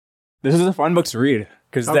This is a fun book to read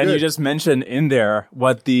because then good. you just mention in there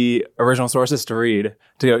what the original source is to read.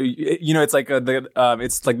 It's like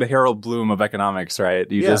it's like the Harold Bloom of economics,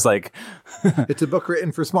 right? You just like it's a book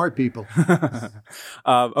written for smart people.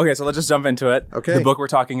 Okay, so let's just jump into it. Okay. The book we're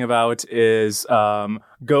talking about is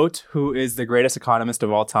Goat, Who is the Greatest Economist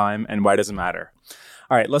of All Time and Why Does It Matter?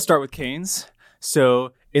 All right, let's start with Keynes.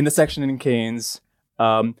 So in the section in Keynes,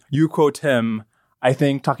 you quote him, I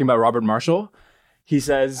think, talking about Robert Marshall. He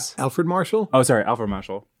says... Alfred Marshall? Oh, sorry, Alfred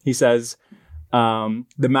Marshall. He says, the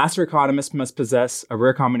master economist must possess a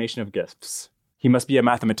rare combination of gifts. He must be a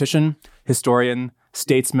mathematician, historian,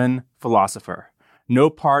 statesman, philosopher. No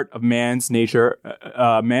part of man's nature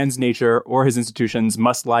or his institutions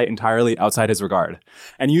must lie entirely outside his regard.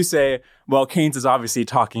 And you say, well, Keynes is obviously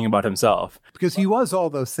talking about himself. Because he was all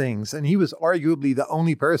those things, and he was arguably the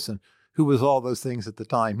only person who was all those things at the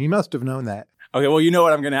time. He must have known that. Okay, well, you know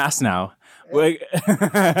what I'm going to ask now.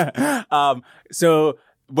 So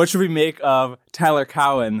what should we make of Tyler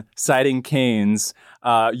Cowen citing Keynes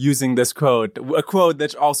using this quote, a quote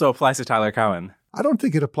that also applies to Tyler Cowen? I don't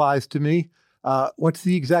think it applies to me. What's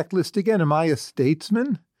the exact list again? Am I a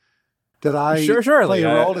statesman? Did I play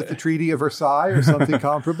a role at the Treaty of Versailles or something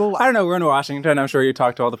comparable? I don't know. We're in Washington. I'm sure you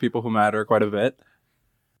talk to all the people who matter quite a bit.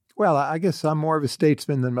 Well, I guess I'm more of a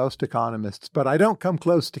statesman than most economists, but I don't come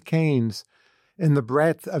close to Keynes in the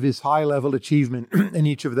breadth of his high-level achievement in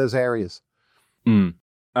each of those areas.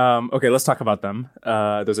 Okay, let's talk about them,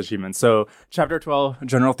 those achievements. So, Chapter 12,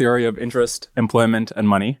 General Theory of Interest, Employment, and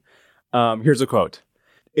Money. Here's a quote.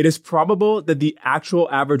 It is probable that the actual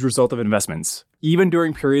average result of investments, even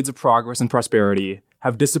during periods of progress and prosperity,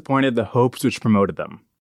 have disappointed the hopes which promoted them.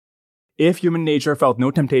 If human nature felt no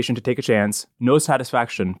temptation to take a chance, no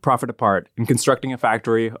satisfaction, profit apart, in constructing a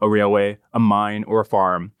factory, a railway, a mine, or a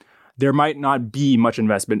farm, there might not be much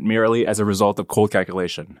investment merely as a result of cold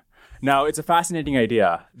calculation. Now, it's a fascinating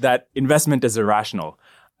idea that investment is irrational,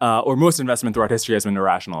 or most investment throughout history has been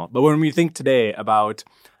irrational. But when we think today about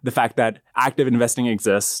the fact that active investing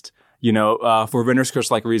exists, for winner's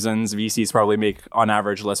curse-like reasons, VCs probably make, on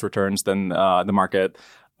average, less returns than the market.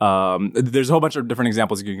 There's a whole bunch of different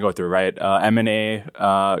examples you can go through, right? M&A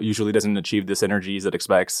usually doesn't achieve the synergies it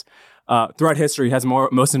expects. Throughout history, has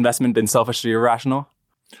most investment been selfishly irrational?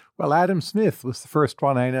 Well, Adam Smith was the first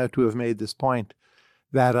one I know to have made this point,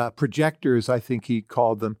 that projectors, I think he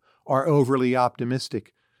called them, are overly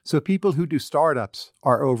optimistic. So people who do startups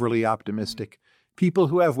are overly optimistic. People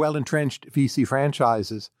who have well-entrenched VC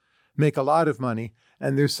franchises make a lot of money,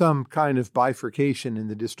 and there's some kind of bifurcation in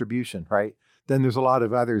the distribution, right? Then there's a lot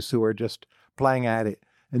of others who are just playing at it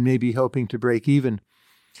and maybe hoping to break even.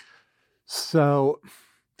 So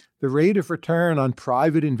the rate of return on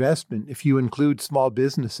private investment, if you include small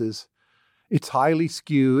businesses, it's highly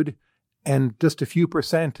skewed, and just a few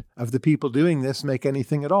 % of the people doing this make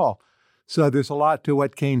anything at all. So there's a lot to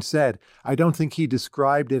what Keynes said. I don't think he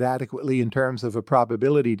described it adequately in terms of a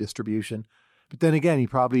probability distribution. But then again, he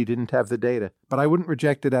probably didn't have the data. But I wouldn't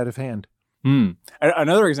reject it out of hand.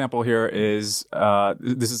 Another example here is,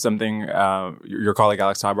 this is something your colleague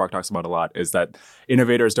Alex Tybrock talks about a lot, is that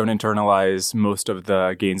innovators don't internalize most of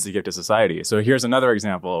the gains they give to society. So here's another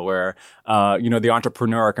example where, the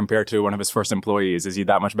entrepreneur compared to one of his first employees, is he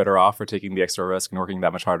that much better off for taking the extra risk and working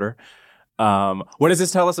that much harder? What does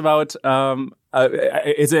this tell us about,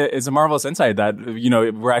 it's a marvelous insight that,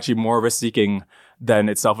 we're actually more risk-seeking than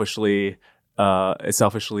it's selfishly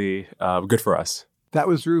good for us. That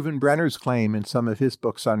was Reuven Brenner's claim in some of his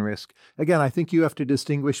books on risk. Again, I think you have to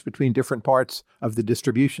distinguish between different parts of the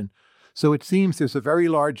distribution. So it seems there's a very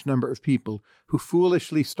large number of people who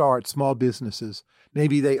foolishly start small businesses.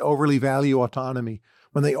 Maybe they overly value autonomy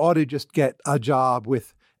when they ought to just get a job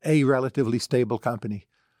with a relatively stable company.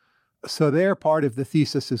 So their part of the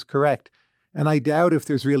thesis is correct. And I doubt if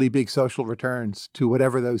there's really big social returns to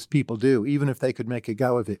whatever those people do, even if they could make a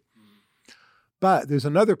go of it. But there's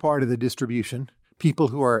another part of the distribution, people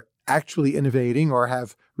who are actually innovating or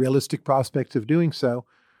have realistic prospects of doing so,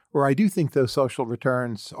 where I do think those social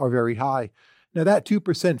returns are very high. Now, that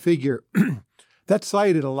 2% figure, that's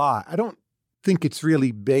cited a lot. I don't think it's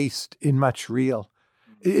really based in much real.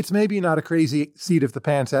 It's maybe not a crazy seat of the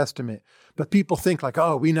pants estimate, but people think like,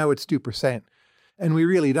 oh, we know it's 2%. And we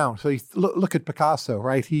really don't. So you look at Picasso,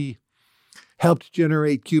 right? He helped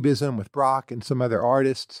generate Cubism with Braque and some other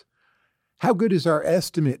artists. How good is our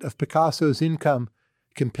estimate of Picasso's income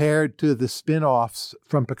compared to the spin-offs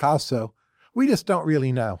from Picasso? We just don't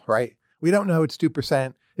really know, right? We don't know it's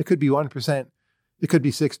 2%. It could be 1%. It could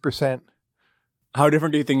be 6%. How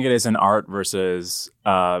different do you think it is in art versus,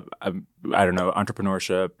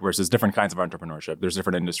 entrepreneurship versus different kinds of entrepreneurship? There's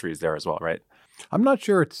different industries there as well, right? I'm not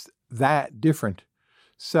sure it's that different.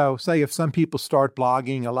 So say if some people start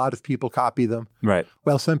blogging, a lot of people copy them. Right.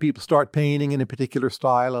 Well, some people start painting in a particular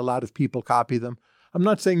style, a lot of people copy them. I'm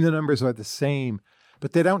not saying the numbers are the same,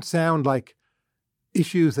 but they don't sound like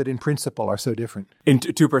issues that in principle are so different. In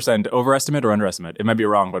 2%, overestimate or underestimate? It might be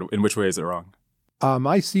wrong, but in which way is it wrong?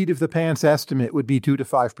 My seat of the pants estimate would be 2 to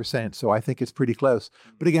 5%, so I think it's pretty close.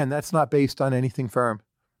 But again, that's not based on anything firm.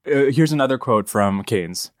 Here's another quote from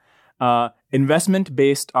Keynes. Investment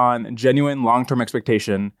based on genuine long-term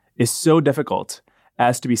expectation is so difficult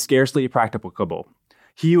as to be scarcely practicable.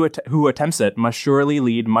 He who attempts it must surely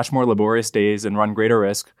lead much more laborious days and run greater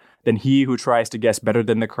risk than he who tries to guess better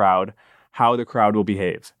than the crowd how the crowd will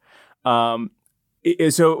behave.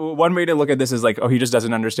 So one way to look at this is like, oh, he just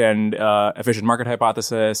doesn't understand efficient market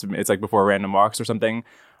hypothesis. It's like before random walks or something.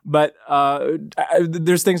 But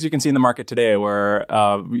there's things you can see in the market today where,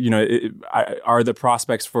 are the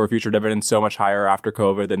prospects for future dividends so much higher after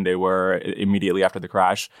COVID than they were immediately after the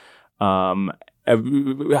crash? How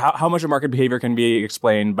much of market behavior can be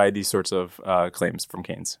explained by these sorts of claims from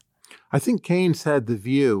Keynes? I think Keynes had the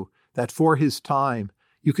view that for his time,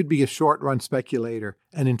 you could be a short-run speculator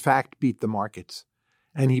and in fact beat the markets.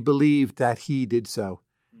 And he believed that he did so.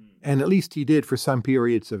 And at least he did for some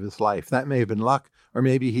periods of his life. That may have been luck, or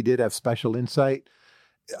maybe he did have special insight.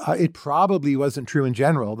 It probably wasn't true in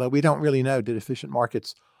general, though we don't really know. Did efficient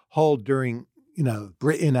markets hold during,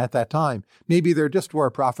 Britain at that time? Maybe there just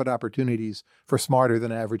were profit opportunities for smarter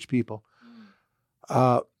than average people.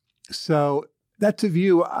 So that's a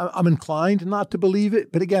view. I'm inclined not to believe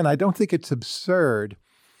it. But again, I don't think it's absurd.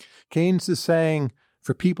 Keynes is saying,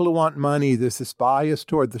 for people who want money, there's this bias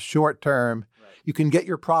toward the short term. Right. You can get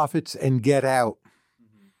your profits and get out.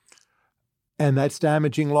 Mm-hmm. And that's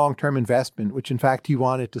damaging long-term investment, which in fact he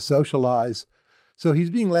wanted to socialize. So he's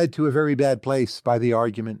being led to a very bad place by the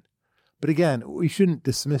argument. But again, we shouldn't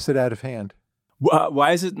dismiss it out of hand.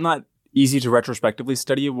 Why is it not easy to retrospectively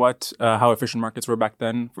study how efficient markets were back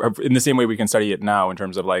then? In the same way we can study it now in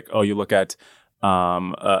terms of like, you look at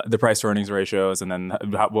the price to earnings ratios, and then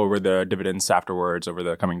what were the dividends afterwards over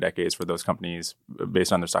the coming decades for those companies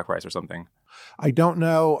based on their stock price or something? I don't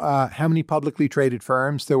know how many publicly traded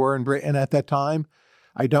firms there were in Britain at that time.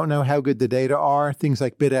 I don't know how good the data are. Things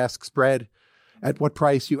like bid-ask spread, at what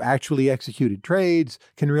price you actually executed trades,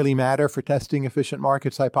 can really matter for testing efficient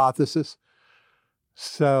markets hypothesis.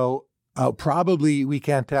 So probably we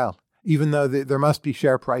can't tell, even though there must be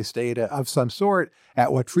share price data of some sort.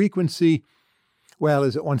 At what frequency? Well,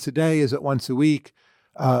 is it once a day? Is it once a week?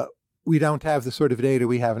 We don't have the sort of data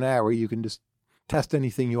we have now where you can just test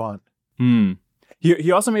anything you want.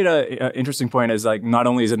 He also made an interesting point as like, not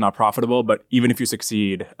only is it not profitable, but even if you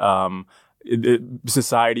succeed,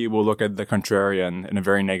 society will look at the contrarian in a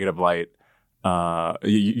very negative light.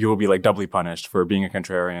 You will be like doubly punished for being a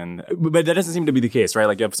contrarian. But that doesn't seem to be the case, right?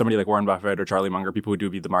 Like you have somebody like Warren Buffett or Charlie Munger, people who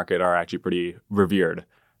do beat the market are actually pretty revered.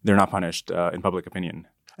 They're not punished in public opinion.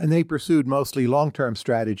 And they pursued mostly long-term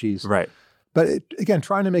strategies. Right. But again,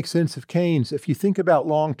 trying to make sense of Keynes, if you think about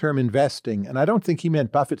long-term investing, and I don't think he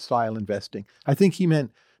meant Buffett-style investing. I think he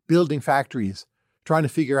meant building factories, trying to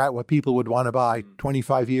figure out what people would want to buy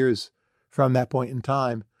 25 years from that point in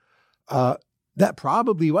time. That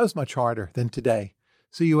probably was much harder than today.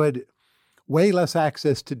 So you had way less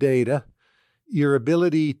access to data. Your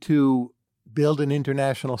ability to build an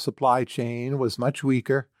international supply chain was much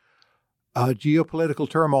weaker. Geopolitical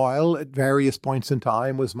turmoil at various points in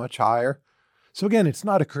time was much higher. So again, it's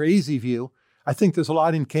not a crazy view. I think there's a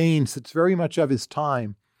lot in Keynes that's very much of his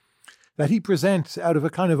time that he presents out of a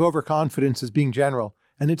kind of overconfidence as being general.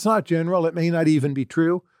 And it's not general. It may not even be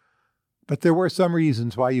true. But there were some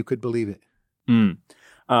reasons why you could believe it.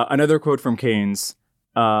 Another quote from Keynes.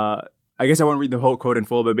 I guess I won't read the whole quote in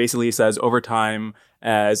full, but basically he says, over time,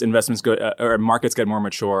 as investments go or markets get more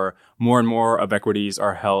mature, more and more of equities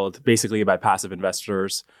are held basically by passive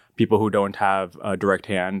investors, people who don't have a direct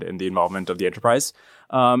hand in the involvement of the enterprise.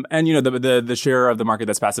 And the share of the market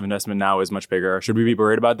that's passive investment now is much bigger. Should we be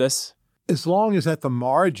worried about this? As long as at the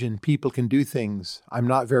margin people can do things, I'm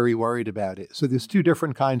not very worried about it. So there's two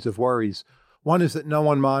different kinds of worries. One is that no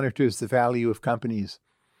one monitors the value of companies.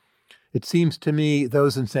 It seems to me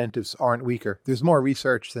those incentives aren't weaker. There's more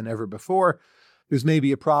research than ever before. There's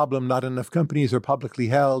maybe a problem, not enough companies are publicly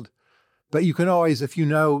held. But you can always, if you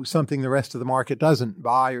know something the rest of the market doesn't,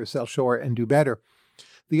 buy or sell short and do better.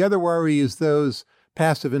 The other worry is those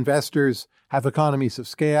passive investors have economies of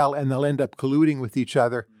scale and they'll end up colluding with each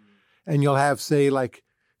other. And you'll have, say, like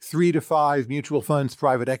 3 to 5 mutual funds,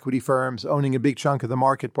 private equity firms owning a big chunk of the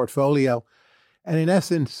market portfolio. And in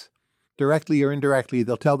essence, directly or indirectly,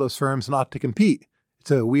 they'll tell those firms not to compete. It's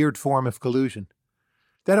a weird form of collusion.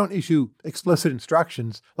 They don't issue explicit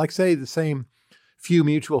instructions, like say the same few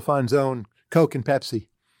mutual funds own Coke and Pepsi.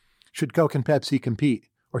 Should Coke and Pepsi compete,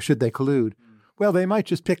 or should they collude? Well, they might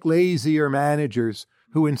just pick lazier managers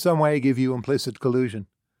who in some way give you implicit collusion.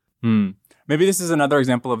 Maybe this is another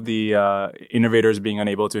example of the innovators being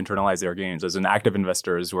unable to internalize their gains as an active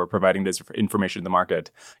investors who are providing this information to the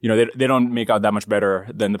market. They don't make out that much better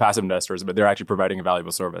than the passive investors, but they're actually providing a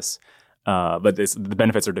valuable service. But the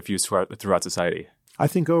benefits are diffused throughout society. I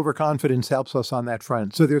think overconfidence helps us on that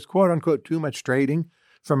front. So there's quote unquote too much trading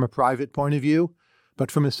from a private point of view.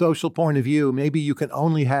 But from a social point of view, maybe you can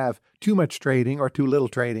only have too much trading or too little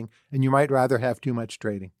trading, and you might rather have too much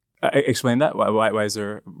trading. Explain that.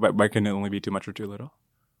 Why can it only be too much or too little?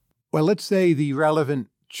 Well, let's say the relevant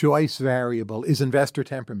choice variable is investor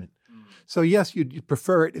temperament. So yes, you'd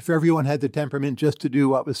prefer it if everyone had the temperament just to do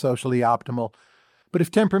what was socially optimal. But if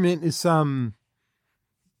temperament is some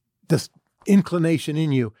this inclination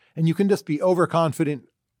in you, and you can just be overconfident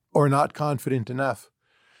or not confident enough,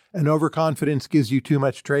 and overconfidence gives you too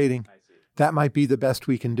much trading, that might be the best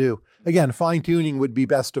we can do. Again, fine-tuning would be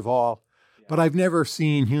best of all. But I've never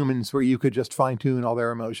seen humans where you could just fine-tune all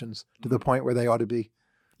their emotions to the point where they ought to be.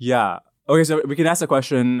 Yeah. Okay, so we can ask the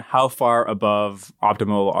question, how far above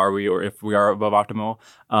optimal are we, or if we are above optimal?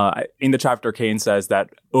 In the chapter, Keynes says that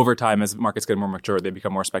over time, as markets get more mature, they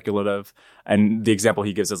become more speculative. And the example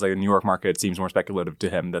he gives is like the New York market seems more speculative to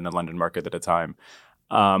him than the London market at the time.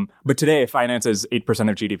 But today, finance is 8%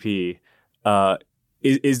 of GDP.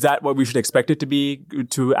 Is that what we should expect it to be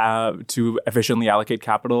to efficiently allocate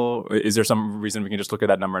capital? Is there some reason we can just look at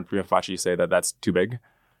that number and prima facie say that that's too big?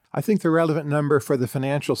 I think the relevant number for the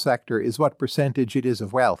financial sector is what percentage it is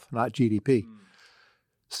of wealth, not GDP.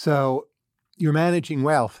 So you're managing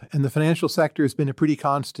wealth, and the financial sector has been a pretty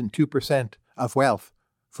constant 2% of wealth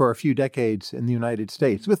for a few decades in the United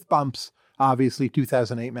States, with bumps. Obviously,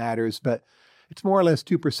 2008 matters, but it's more or less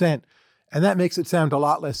 2%. And that makes it sound a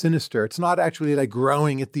lot less sinister. It's not actually like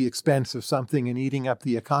growing at the expense of something and eating up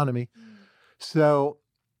the economy. So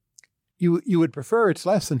you would prefer it's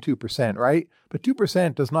less than 2%, right? But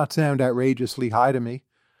 2% does not sound outrageously high to me.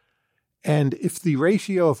 And if the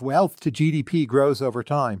ratio of wealth to GDP grows over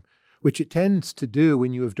time, which it tends to do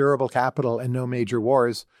when you have durable capital and no major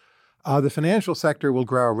wars, the financial sector will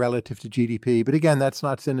grow relative to GDP. But again, that's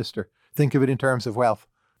not sinister. Think of it in terms of wealth.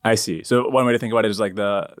 I see. So one way to think about it is like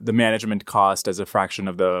the management cost as a fraction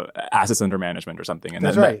of the assets under management or something. And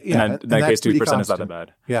that's right. Yeah. In that case, 2% is not that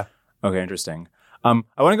bad. Yeah. Okay, interesting. I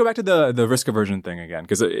want to go back to the risk aversion thing again,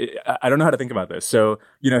 because I don't know how to think about this. So,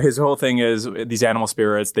 his whole thing is these animal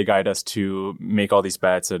spirits, they guide us to make all these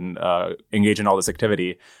bets and engage in all this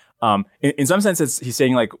activity. In some sense, he's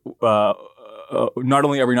saying like, not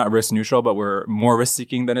only are we not risk neutral, but we're more risk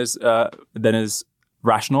seeking than is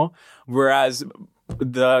rational. Whereas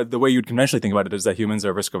the way you'd conventionally think about it is that humans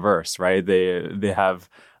are risk averse, right? They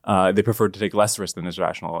prefer to take less risk than is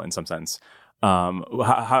rational in some sense.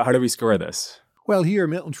 How do we square this? Well, here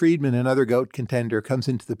Milton Friedman, another GOAT contender, comes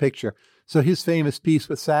into the picture. So his famous piece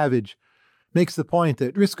with Savage makes the point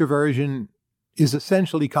that risk aversion is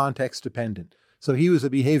essentially context dependent. So he was a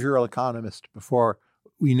behavioral economist before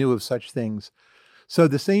we knew of such things. So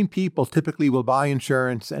the same people typically will buy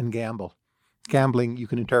insurance and gamble. Gambling you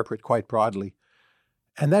can interpret quite broadly.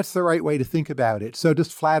 And that's the right way to think about it. So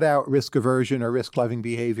just flat out risk aversion or risk-loving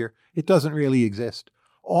behavior, it doesn't really exist.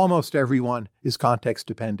 Almost everyone is context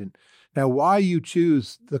dependent. Now, why you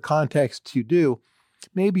choose the contexts you do,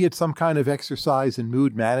 maybe it's some kind of exercise in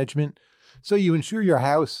mood management. So you insure your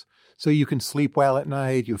house so you can sleep well at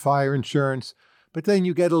night, you fire insurance, but then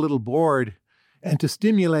you get a little bored. And to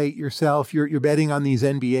stimulate yourself, you're betting on these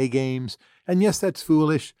NBA games. And yes, that's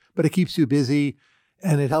foolish, but it keeps you busy.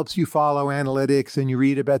 And it helps you follow analytics and you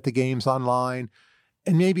read about the games online.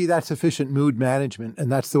 And maybe that's efficient mood management.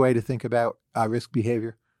 And that's the way to think about risk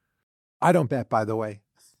behavior. I don't bet, by the way.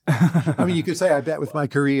 I mean, you could say I bet with my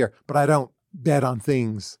career, but I don't bet on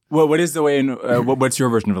things. Well, what is the way what's your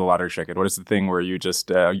version of the lottery ticket? What is the thing where you just,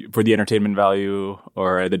 for the entertainment value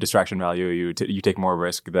or the distraction value, you take more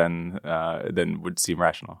risk than would seem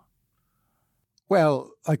rational? Well,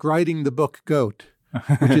 like writing the book GOAT,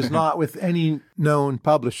 which is not with any known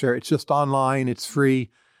publisher. It's just online. It's free.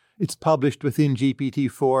 It's published within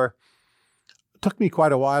GPT-4. It took me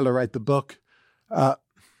quite a while to write the book.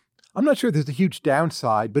 I'm not sure there's a huge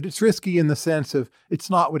downside, but it's risky in the sense of it's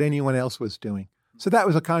not what anyone else was doing. So that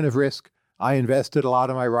was a kind of risk. I invested a lot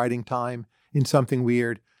of my writing time in something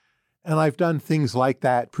weird. And I've done things like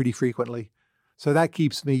that pretty frequently. So that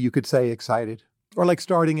keeps me, you could say, excited. Or like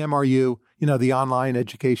starting MRU, the online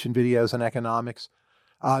education videos on economics.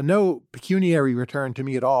 No pecuniary return to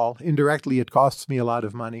me at all. Indirectly, it costs me a lot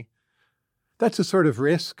of money. That's a sort of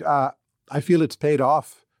risk. I feel it's paid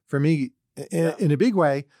off for me in a big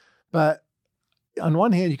way. But on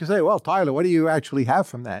one hand, you can say, well, Tyler, what do you actually have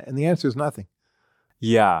from that? And the answer is nothing.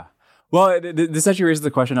 Yeah. Well, this actually raises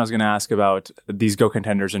the question I was going to ask about these Go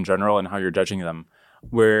contenders in general and how you're judging them,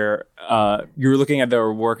 where you're looking at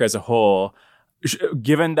their work as a whole.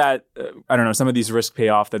 Given that, I don't know, some of these risks pay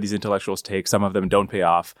off that these intellectuals take, some of them don't pay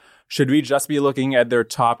off, should we just be looking at their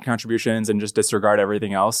top contributions and just disregard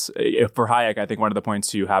everything else? For Hayek, I think one of the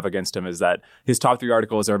points you have against him is that his top 3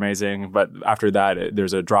 articles are amazing, but after that,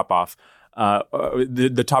 there's a drop-off.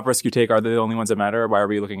 The top risks you take, are they the only ones that matter? Why are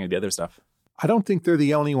we looking at the other stuff? I don't think they're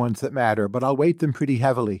the only ones that matter, but I'll weight them pretty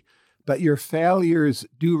heavily. But your failures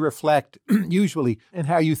do reflect, usually, in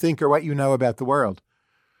how you think or what you know about the world.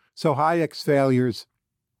 So Hayek's failures,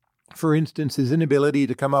 for instance, his inability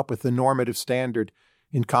to come up with the normative standard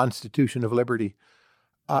in Constitution of Liberty,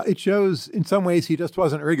 it shows in some ways he just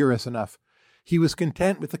wasn't rigorous enough. He was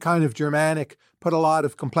content with the kind of Germanic, put a lot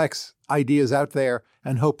of complex ideas out there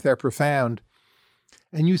and hope they're profound.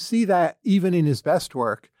 And you see that even in his best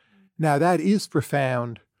work. Now, that is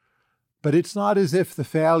profound, but it's not as if the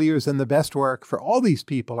failures and the best work for all these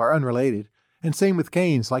people are unrelated. And same with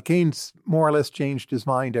Keynes. Like Keynes more or less changed his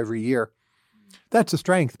mind every year. That's a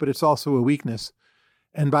strength, but it's also a weakness.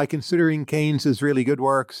 And by considering Keynes's really good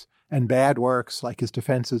works and bad works, like his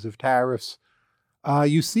defenses of tariffs,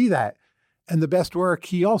 you see that. And the best work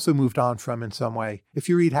he also moved on from in some way. If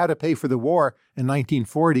you read How to Pay for the War in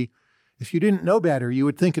 1940, if you didn't know better, you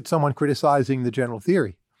would think it's someone criticizing the general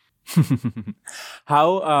theory.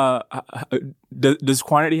 How does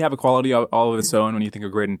quantity have a quality all of its own when you think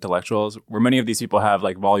of great intellectuals, where many of these people have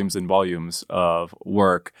like volumes and volumes of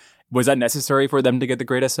work? Was that necessary for them to get the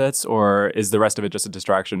greatest hits, or is the rest of it just a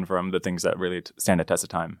distraction from the things that really stand a test of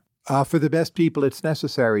time? For the best people, it's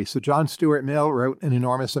necessary. So John Stuart Mill wrote an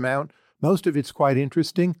enormous amount. Most of it's quite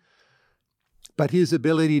interesting, but his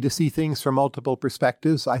ability to see things from multiple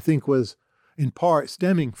perspectives, I think, was in part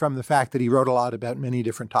stemming from the fact that he wrote a lot about many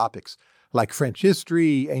different topics, like French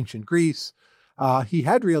history, ancient Greece. He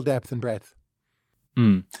had real depth and breadth.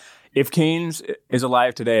 If Keynes is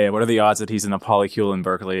alive today, what are the odds that he's in a polycule in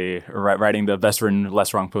Berkeley writing the best written,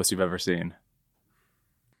 less wrong post you've ever seen?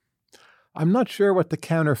 I'm not sure what the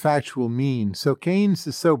counterfactual means. So Keynes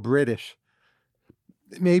is so British.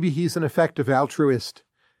 Maybe he's an effective altruist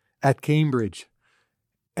at Cambridge.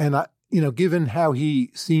 And given how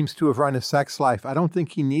he seems to have run his sex life, I don't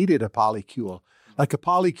think he needed a polycule. Like a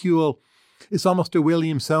polycule is almost a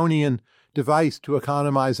Williamsonian device to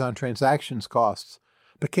economize on transactions costs.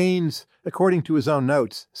 But Keynes, according to his own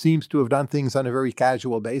notes, seems to have done things on a very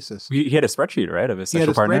casual basis. He had a spreadsheet, right, of his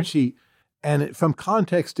sexual partners? He had a spreadsheet. And from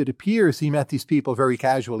context, it appears he met these people very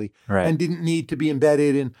casually and didn't need to be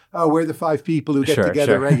embedded in, we're the 5 people who get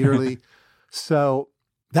together regularly. So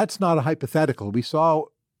that's not a hypothetical. We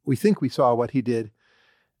think we saw what he did.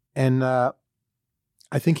 And I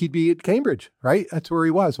think he'd be at Cambridge, right? That's where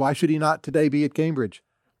he was. Why should he not today be at Cambridge?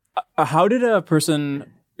 How did a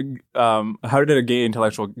gay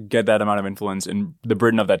intellectual get that amount of influence in the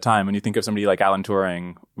Britain of that time? When you think of somebody like Alan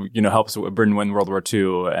Turing, helps Britain win World War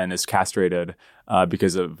II and is castrated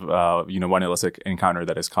because of, one illicit encounter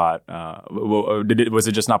that is caught. Was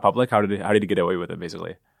it just not public? How did he get away with it,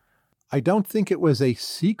 basically? I don't think it was a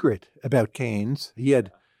secret about Keynes. He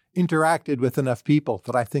had interacted with enough people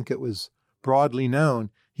that I think it was broadly known.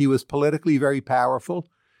 He was politically very powerful.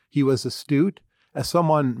 He was astute. As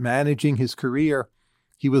someone managing his career,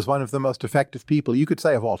 he was one of the most effective people, you could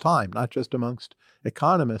say, of all time, not just amongst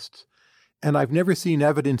economists. And I've never seen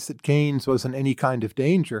evidence that Keynes was in any kind of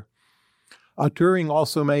danger. Turing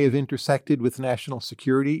also may have intersected with national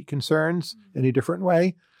security concerns in a different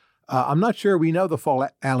way. I'm not sure we know the full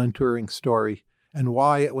Alan Turing story and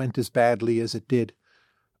why it went as badly as it did.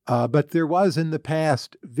 But there was in the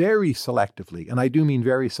past very selectively, and I do mean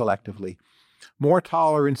very selectively, more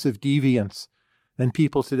tolerance of deviance than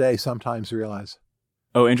people today sometimes realize.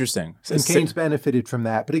 Oh, interesting. And Keynes benefited from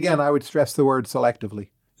that. But again, I would stress the word selectively.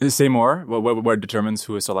 Say more. What determines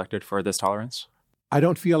who is selected for this tolerance? I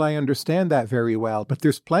don't feel I understand that very well, but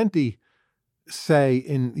there's plenty, say,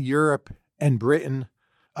 in Europe and Britain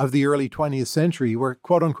of the early 20th century where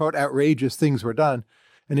quote-unquote outrageous things were done,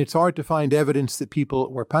 and it's hard to find evidence that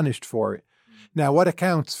people were punished for it. Now, what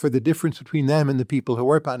accounts for the difference between them and the people who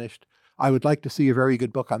were punished? I would like to see a very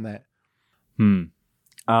good book on that.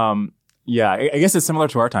 Yeah, I guess it's similar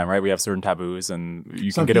to our time, right? We have certain taboos, and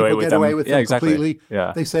Some can get away with them. Away with them exactly. Completely.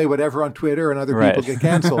 Yeah. They say whatever on Twitter, and other people get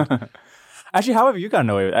canceled. Actually, how have you gotten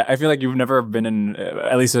away with it? I feel like you've never been in,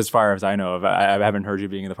 at least as far as I know of, I haven't heard you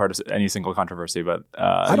being in the part of any single controversy, but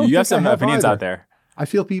you have some opinions out there. I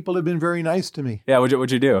feel people have been very nice to me. Yeah,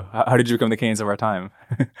 what'd you do? How did you become the Keynes of our time?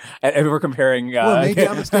 And we're comparing... well, maybe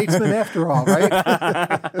I'm a statesman after all, right?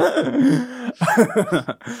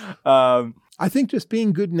 I think just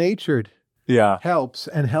being good-natured helps,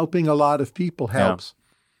 and helping a lot of people helps.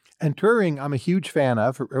 Yeah. And Turing, I'm a huge fan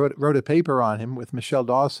of, wrote a paper on him with Michelle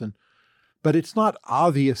Dawson, but it's not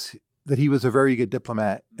obvious that he was a very good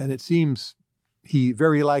diplomat, and it seems he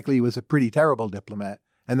very likely was a pretty terrible diplomat.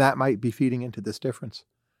 And that might be feeding into this difference.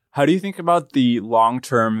 How do you think about the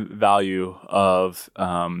long-term value of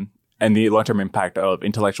and the long-term impact of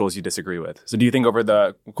intellectuals you disagree with? So do you think over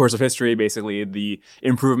the course of history, basically the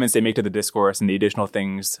improvements they make to the discourse and the additional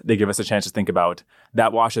things they give us a chance to think about,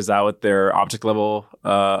 that washes out their object level,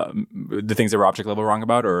 the things they were object level wrong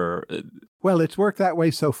about? Or well, it's worked that way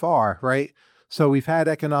so far, right? So we've had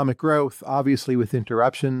economic growth, obviously with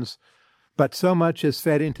interruptions. But so much is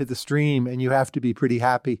fed into the stream, and you have to be pretty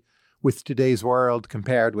happy with today's world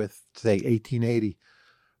compared with, say, 1880.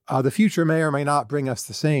 The future may or may not bring us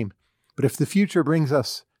the same. But if the future brings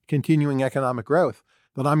us continuing economic growth,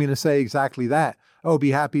 then I'm going to say exactly that. Oh,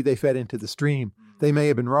 be happy they fed into the stream. They may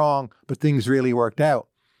have been wrong, but things really worked out.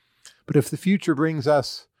 But if the future brings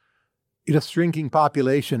us a shrinking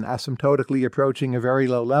population, asymptotically approaching a very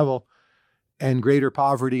low level, and greater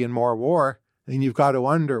poverty and more war, and you've got to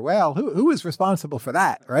wonder, well, who is responsible for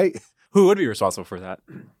that, right? Who would be responsible for that?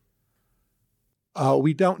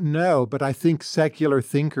 We don't know, but I think secular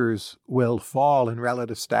thinkers will fall in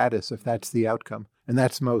relative status if that's the outcome. And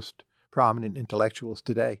that's most prominent intellectuals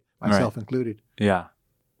today, myself included. Yeah.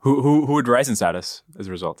 Who would rise in status as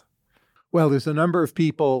a result? Well, there's a number of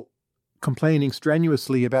people complaining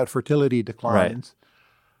strenuously about fertility declines.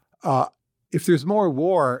 Right. If there's more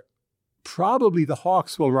war, probably the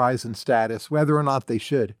hawks will rise in status, whether or not they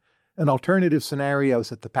should. An alternative scenario is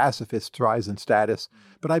that the pacifists rise in status,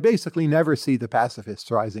 but I basically never see the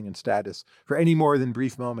pacifists rising in status for any more than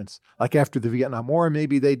brief moments. Like after the Vietnam War,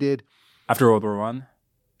 maybe they did. After World War I?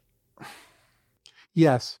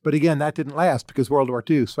 Yes, but again, that didn't last because World War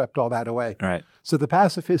II swept all that away. Right. So the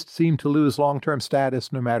pacifists seem to lose long-term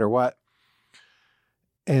status no matter what.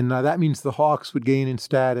 And that means the hawks would gain in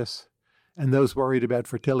status, and those worried about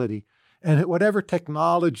fertility. And whatever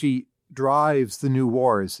technology drives the new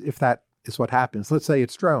wars, if that is what happens, let's say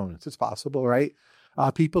it's drones, it's possible, right?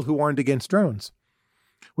 People who warned against drones,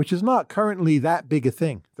 which is not currently that big a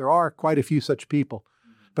thing. There are quite a few such people,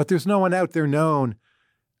 but there's no one out there known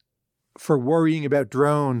for worrying about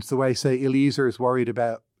drones the way, say, Eliezer is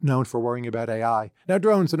known for worrying about AI. Now,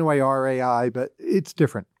 drones in a way are AI, but it's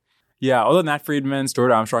different. Yeah, although Nat Friedman,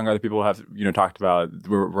 Stuart Armstrong, other people have talked about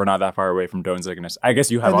we're not that far away from drones. I guess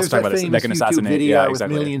you have also talked about it. That can assassinate. Video yeah,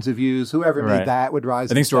 exactly. With millions of views. Whoever made that would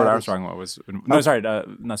rise. I think Stuart status. Armstrong was. No, sorry,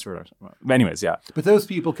 not Stuart Armstrong. But anyways, yeah. But those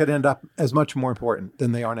people could end up as much more important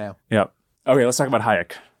than they are now. Yeah. Okay, let's talk about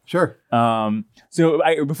Hayek. Sure. So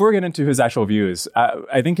before we get into his actual views,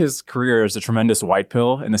 I think his career is a tremendous white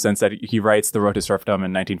pill in the sense that he writes The Road to Serfdom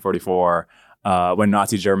in 1944. When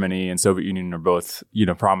Nazi Germany and Soviet Union are both,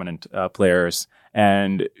 prominent players,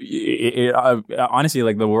 and honestly,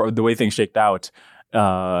 like the way things shaked out, he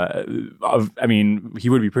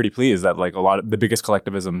would be pretty pleased that like a lot of the biggest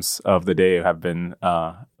collectivisms of the day have been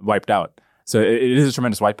wiped out. So it is a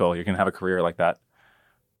tremendous white pill. You can have a career like that.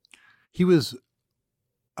 He was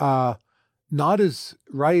not as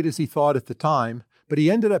right as he thought at the time. But he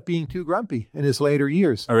ended up being too grumpy in his later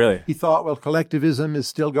years. Oh, really? He thought, well, collectivism is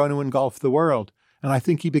still going to engulf the world. And I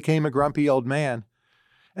think he became a grumpy old man.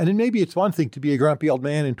 And maybe it's one thing to be a grumpy old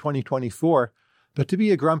man in 2024, but to be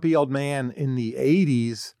a grumpy old man in the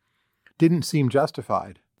 80s didn't seem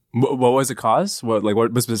justified. What was the cause? What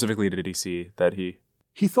specifically did he see that he...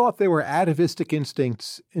 He thought there were atavistic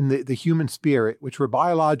instincts in the human spirit, which were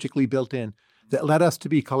biologically built in, that led us to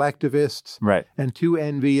be collectivists and too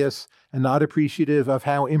envious and not appreciative of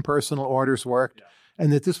how impersonal orders worked,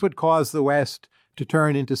 and that this would cause the West to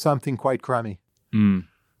turn into something quite crummy. I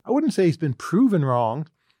wouldn't say he's been proven wrong,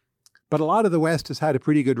 but a lot of the West has had a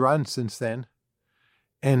pretty good run since then,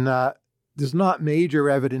 and there's not major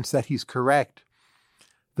evidence that he's correct.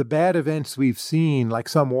 The bad events we've seen, like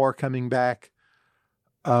some war coming back,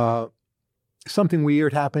 something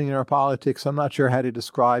weird happening in our politics, I'm not sure how to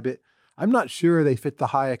describe it. I'm not sure they fit the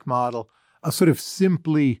Hayek model of sort of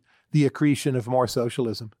simply the accretion of more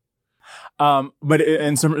socialism. But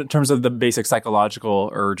in terms of the basic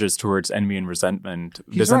psychological urges towards envy and resentment,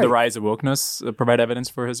 doesn't the rise of wokeness provide evidence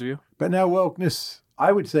for his view? But now wokeness,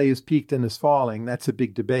 I would say, is peaked and is falling. That's a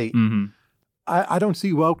big debate. Mm-hmm. I don't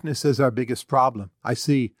see wokeness as our biggest problem. I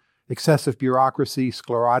see excessive bureaucracy,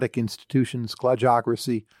 sclerotic institutions,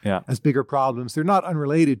 kludgeocracy as bigger problems. They're not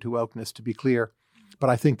unrelated to wokeness, to be clear, but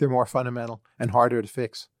I think they're more fundamental and harder to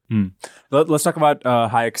fix. Let's talk about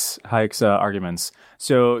Hayek's arguments.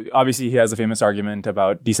 So obviously he has a famous argument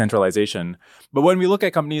about decentralization. But when we look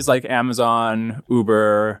at companies like Amazon,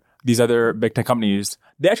 Uber, these other big tech companies,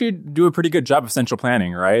 they actually do a pretty good job of central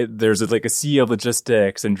planning, right? There's like a sea of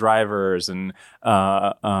logistics and drivers and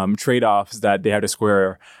trade-offs that they have to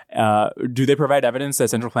square. Do they provide evidence that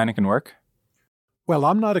central planning can work? Well,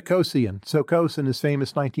 I'm not a Cowen. So Cowen, in his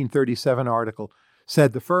famous 1937 article,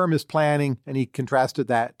 said the firm is planning, and he contrasted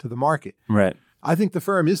that to the market. Right. I think the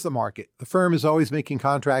firm is the market. The firm is always making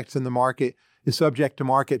contracts, and the market is subject to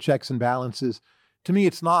market checks and balances. To me,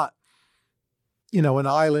 it's not, an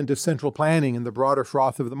island of central planning in the broader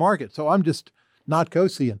froth of the market. So I'm just not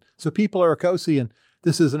Cowen. So people are Cowen.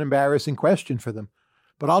 This is an embarrassing question for them.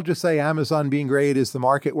 But I'll just say Amazon being great is the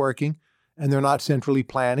market working, and they're not centrally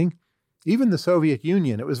planning. Even the Soviet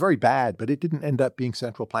Union, it was very bad, but it didn't end up being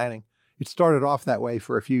central planning. It started off that way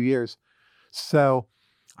for a few years. So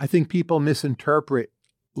I think people misinterpret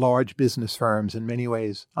large business firms in many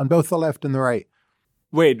ways, on both the left and the right.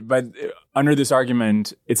 Wait, but under this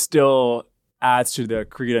argument, it still adds to the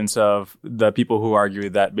credence of the people who argue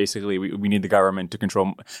that basically we need the government to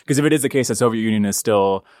control. Because if it is the case that Soviet Union is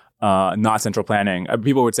still not central planning,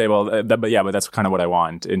 people would say, well, but that's kind of what I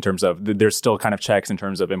want in terms of there's still kind of checks in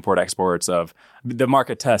terms of import exports of the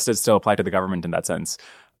market test is still applied to the government in that sense.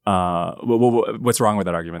 What's wrong with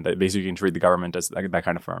that argument that basically you can treat the government as that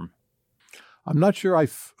kind of firm? I'm not sure I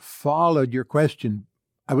followed your question.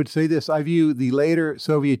 I would say this. I view the later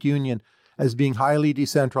Soviet Union as being highly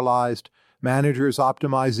decentralized, managers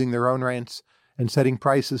optimizing their own rents and setting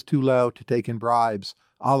prices too low to take in bribes,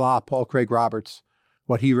 a la Paul Craig Roberts,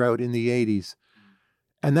 what he wrote in the 80s.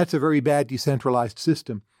 And that's a very bad decentralized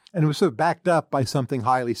system. And it was sort of backed up by something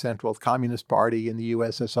highly central, the Communist Party in the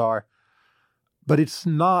USSR. But it's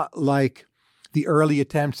not like the early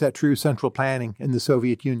attempts at true central planning in the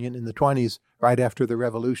Soviet Union in the 20s, right after the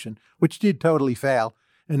revolution, which did totally fail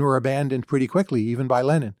and were abandoned pretty quickly, even by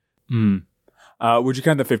Lenin. Would you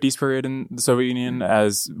count the 50s period in the Soviet Union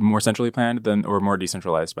as more centrally planned or more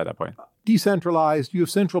decentralized by that point? Decentralized. You have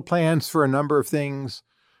central plans for a number of things.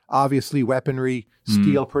 Obviously, weaponry,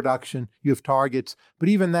 steel production. You have targets. But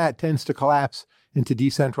even that tends to collapse into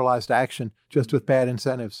decentralized action, just with bad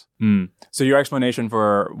incentives. So your explanation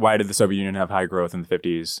for why did the Soviet Union have high growth in the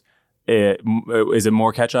 50s, is it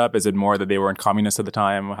more catch-up? Is it more that they weren't communists at the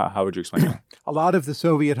time? How would you explain it? A lot of the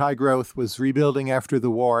Soviet high growth was rebuilding after the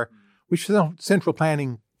war, which central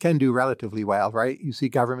planning can do relatively well, right? You see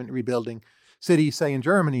government rebuilding cities, say in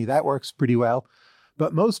Germany, that works pretty well.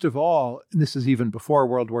 But most of all, and this is even before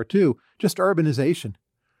World War II, just urbanization.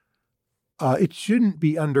 It shouldn't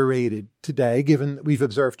be underrated today, given that we've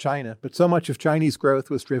observed China, but so much of Chinese growth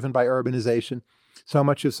was driven by urbanization, so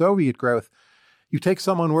much of Soviet growth. You take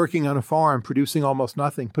someone working on a farm, producing almost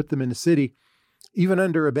nothing, put them in a city, even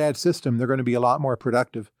under a bad system, they're going to be a lot more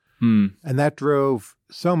productive. And that drove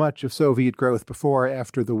so much of Soviet growth before,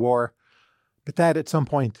 after the war. But that at some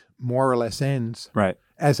point more or less ends. Right.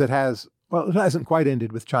 As it has, well, it hasn't quite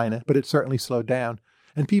ended with China, but it certainly slowed down.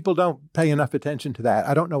 And people don't pay enough attention to that.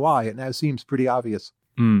 I don't know why. It now seems pretty obvious.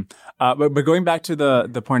 But going back to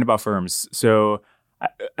the point about firms. So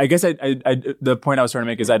I guess the point I was trying to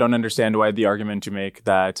make is I don't understand why the argument you make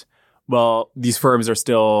that, well, these firms are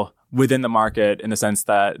still within the market in the sense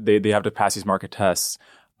that they have to pass these market tests.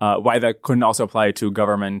 Why that couldn't also apply to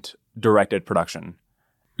government-directed production.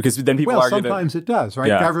 Because then people argue that... Well, sometimes it does, right?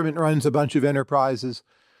 Yeah. Government runs a bunch of enterprises.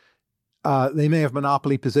 They may have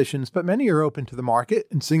monopoly positions, but many are open to the market.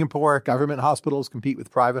 In Singapore, government hospitals compete with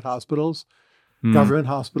private hospitals. Government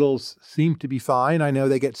hospitals seem to be fine. I know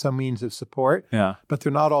they get some means of support, but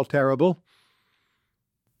they're not all terrible.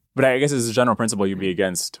 But I guess as a general principle, you'd be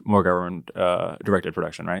against more government-directed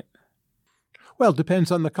production, right? Well, it depends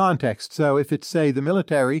on the context. So if it's, say, the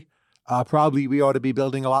military, probably we ought to be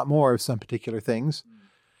building a lot more of some particular things.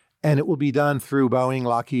 And it will be done through Boeing,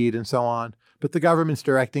 Lockheed, and so on. But the government's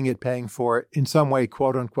directing it, paying for it, in some way,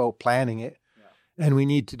 quote unquote, planning it. And we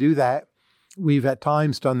need to do that. We've at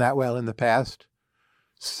times done that well in the past.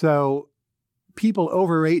 So people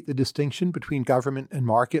overrate the distinction between government and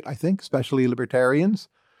market, I think, especially libertarians.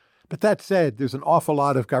 But that said, there's an awful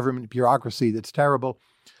lot of government bureaucracy that's terrible,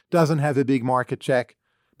 doesn't have a big market check.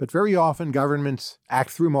 But very often governments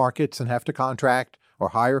act through markets and have to contract or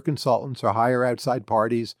hire consultants or hire outside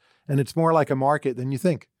parties. And it's more like a market than you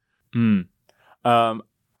think.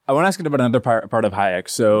 I want to ask about another part of Hayek.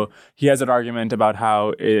 So he has an argument about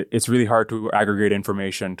how it's really hard to aggregate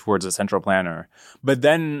information towards a central planner. But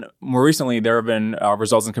then more recently, there have been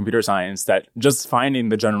results in computer science that just finding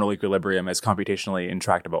the general equilibrium is computationally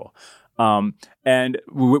intractable.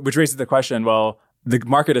 Which raises the question, well, the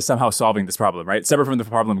market is somehow solving this problem, right? Separate from the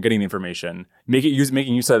problem of getting the information, making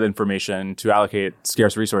use of the information to allocate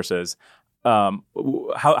scarce resources.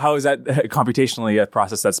 How is that computationally a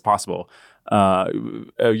process that's possible? I'm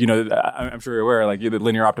sure you're aware, like the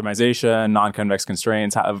linear optimization, non-convex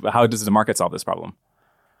constraints. How does the market solve this problem?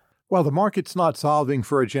 Well, the market's not solving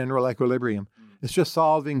for a general equilibrium. It's just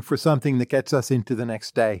solving for something that gets us into the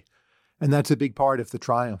next day. And that's a big part of the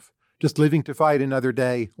triumph. Just living to fight another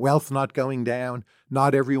day, wealth not going down,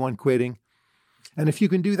 not everyone quitting. And if you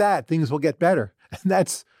can do that, things will get better. And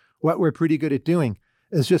that's what we're pretty good at doing,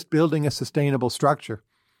 is just building a sustainable structure.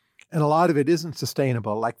 And a lot of it isn't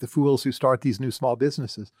sustainable, like the fools who start these new small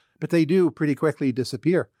businesses. But they do pretty quickly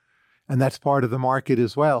disappear. And that's part of the market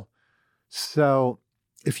as well. So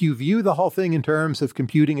if you view the whole thing in terms of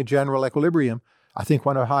computing a general equilibrium, I think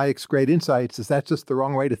one of Hayek's great insights is that's just the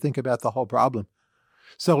wrong way to think about the whole problem.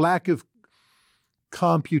 So lack of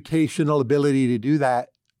computational ability to do that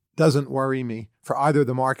doesn't worry me for either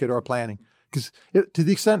the market or planning. Because to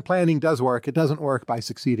the extent planning does work, it doesn't work by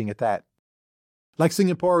succeeding at that. Like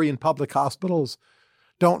Singaporean public hospitals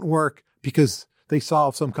don't work because they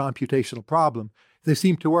solve some computational problem. They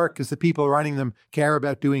seem to work because the people running them care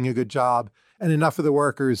about doing a good job, and enough of the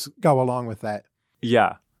workers go along with that.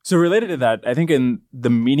 Yeah. So related to that, I think in the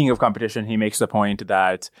meaning of competition, he makes the point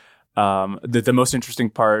that the most interesting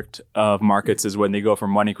part of markets is when they go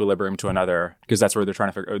from one equilibrium to another, because that's where they're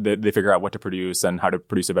trying to they figure out what to produce and how to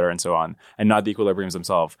produce it better and so on, and not the equilibriums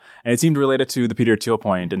themselves. And it seemed related to the Peter Thiel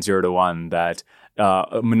point in 0 to 1 that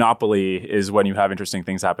monopoly is when you have interesting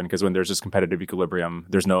things happen, because when there's this competitive equilibrium,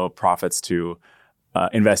 there's no profits to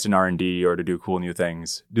invest in R&D or to do cool new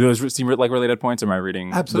things. Do those seem like related points? Am I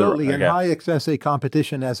reading? Absolutely. And Hayek's essay,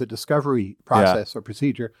 Competition as a Discovery Process or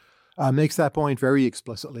Procedure, makes that point very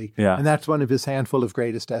explicitly. Yeah. And that's one of his handful of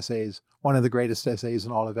greatest essays, one of the greatest essays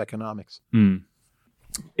in all of economics.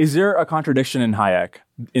 Is there a contradiction in Hayek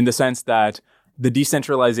in the sense that the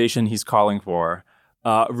decentralization he's calling for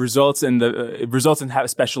results in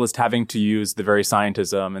specialists having to use the very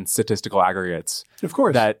scientism and statistical aggregates? Of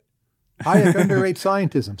course. That Hayek underrates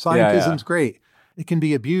scientism. Scientism's great. It can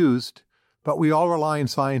be abused, but we all rely on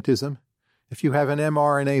scientism. If you have an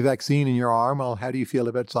mRNA vaccine in your arm, well, how do you feel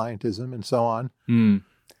about scientism and so on?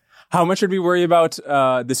 How much should we worry about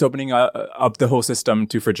this opening up the whole system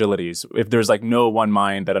to fragilities? If there's like no one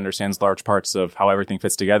mind that understands large parts of how everything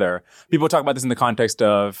fits together. People talk about this in the context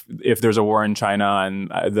of if there's a war in China and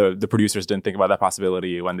the producers didn't think about that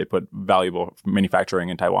possibility when they put valuable manufacturing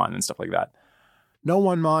in Taiwan and stuff like that. No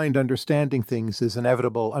one mind understanding things is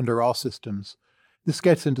inevitable under all systems. This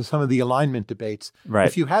gets into some of the alignment debates. Right.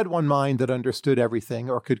 If you had one mind that understood everything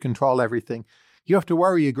or could control everything, you have to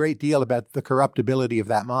worry a great deal about the corruptibility of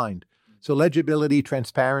that mind. So legibility,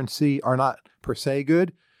 transparency are not per se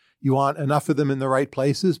good. You want enough of them in the right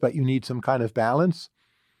places, but you need some kind of balance.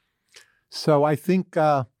 So I think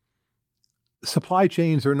supply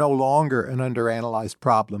chains are no longer an underanalyzed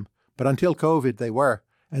problem, but until COVID they were,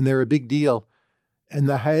 and they're a big deal. And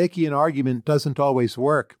the Hayekian argument doesn't always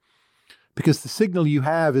work because the signal you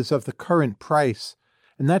have is of the current price.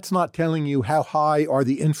 And that's not telling you how high are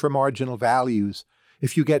the inframarginal values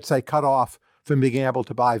if you get, say, cut off from being able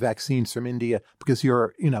to buy vaccines from India because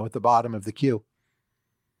you're, at the bottom of the queue.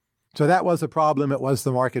 So that was a problem. It was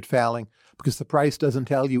the market failing because the price doesn't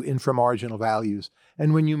tell you inframarginal values.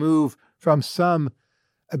 And when you move from some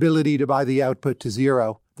ability to buy the output to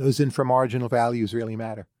zero, those inframarginal values really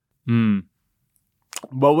matter.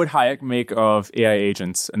 What would Hayek make of AI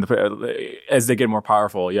agents and as they get more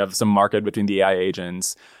powerful? You have some market between the AI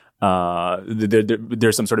agents.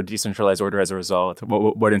 There's some sort of decentralized order as a result.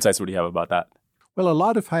 What insights would you have about that? Well, a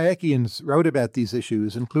lot of Hayekians wrote about these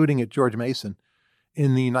issues, including at George Mason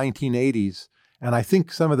in the 1980s. And I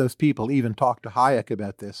think some of those people even talked to Hayek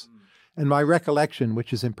about this. And my recollection,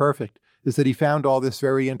 which is imperfect, is that he found all this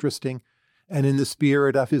very interesting and in the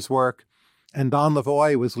spirit of his work. And Don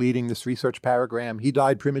Lavoie was leading this research program. He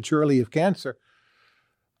died prematurely of cancer.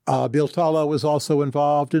 Bill Tullo was also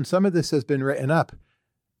involved, and some of this has been written up.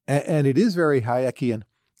 And it is very Hayekian.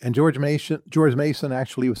 And George Mason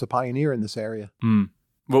actually was a pioneer in this area.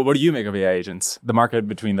 Well, what do you make of AI agents? The market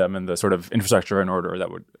between them and the sort of infrastructure and order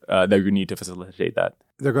that you need to facilitate that.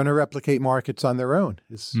 They're going to replicate markets on their own,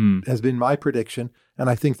 has been my prediction. And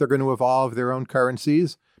I think they're going to evolve their own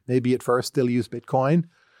currencies. Maybe at first they'll use Bitcoin.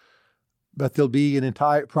 but there'll be an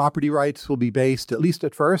entire property rights will be based, at least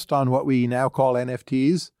at first, on what we now call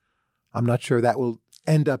NFTs. I'm not sure that will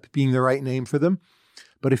end up being the right name for them.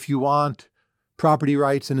 But if you want property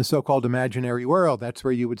rights in a so-called imaginary world, that's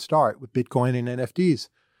where you would start with Bitcoin and NFTs.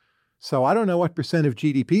 So I don't know what percent of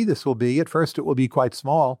GDP this will be. At first, it will be quite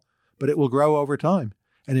small, but it will grow over time.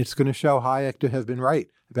 And it's going to show Hayek to have been right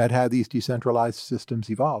about how these decentralized systems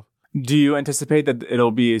evolve. Do you anticipate that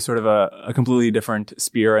it'll be sort of a completely different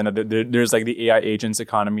sphere, and that there's like the AI agents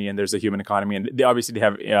economy and there's the human economy, and they obviously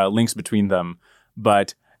have links between them,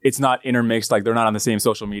 but it's not intermixed, like they're not on the same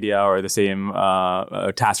social media or the same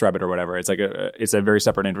TaskRabbit or whatever. It's like it's a very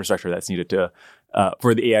separate infrastructure that's needed to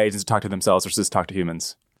for the AI agents to talk to themselves versus talk to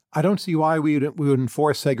humans. I don't see why we would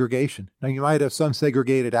enforce segregation. Now, you might have some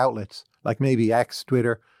segregated outlets, like maybe X,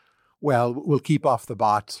 Twitter. Well, we'll keep off the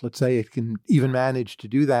bots. Let's say it can even manage to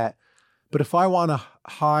do that. But if I want to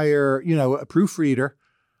hire, a proofreader,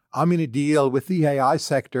 I'm going to deal with the AI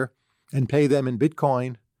sector and pay them in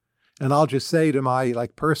Bitcoin. And I'll just say to my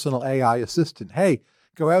personal AI assistant, hey,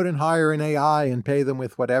 go out and hire an AI and pay them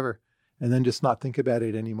with whatever, and then just not think about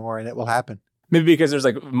it anymore, and it will happen. Maybe because there's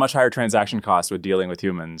much higher transaction costs with dealing with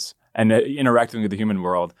humans and interacting with the human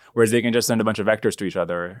world, whereas they can just send a bunch of vectors to each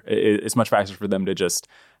other. It's much faster for them to just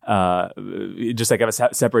have a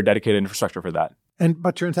separate dedicated infrastructure for that.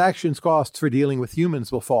 But transactions costs for dealing with humans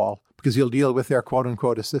will fall because you'll deal with their quote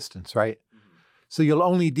unquote assistants, right? Mm-hmm. So you'll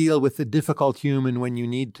only deal with the difficult human when you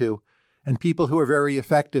need to. And people who are very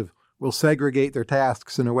effective will segregate their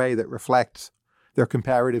tasks in a way that reflects their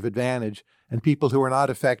comparative advantage. And people who are not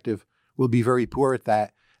effective will be very poor at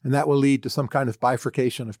that. And that will lead to some kind of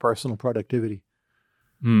bifurcation of personal productivity.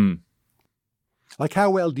 Like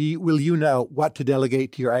how well will you know what to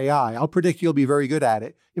delegate to your AI? I'll predict you'll be very good at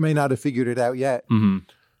it. You may not have figured it out yet. Mm-hmm.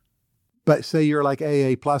 But say you're like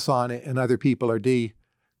AA plus on it and other people are D.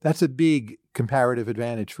 That's a big comparative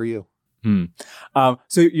advantage for you.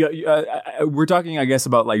 So we're talking, I guess,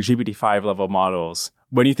 about GPT-5 level models.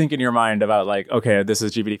 When you think in your mind about okay, this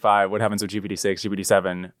is GPT-5, what happens with GPT-6,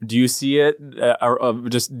 GPT-7? Do you see it, or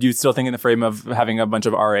just do you still think in the frame of having a bunch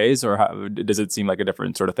of RAs, or does it seem like a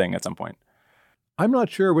different sort of thing at some point? I'm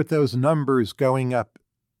not sure what those numbers going up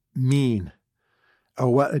mean,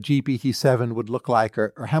 or what a GPT-7 would look like,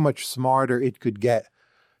 or how much smarter it could get.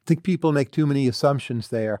 I think people make too many assumptions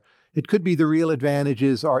there. It could be the real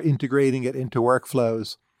advantages are integrating it into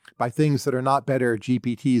workflows by things that are not better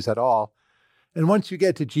GPTs at all. And once you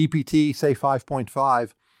get to GPT, say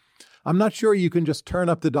 5.5, I'm not sure you can just turn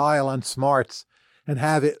up the dial on smarts and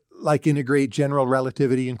have it integrate general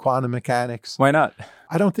relativity and quantum mechanics. Why not?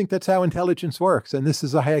 I don't think that's how intelligence works. And this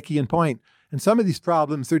is a Hayekian point. And some of these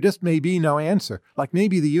problems, there just may be no answer.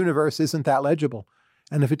 Maybe the universe isn't that legible.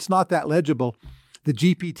 And if it's not that legible, the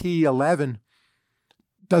GPT-11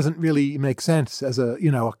 doesn't really make sense as a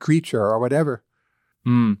creature or whatever.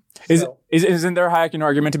 Isn't there a Hayekian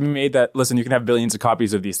argument to be made that, listen, you can have billions of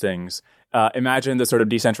copies of these things. Imagine the sort of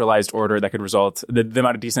decentralized order that could result, the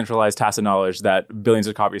amount of decentralized tacit knowledge that billions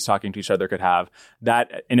of copies talking to each other could have.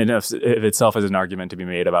 That in and of itself is an argument to be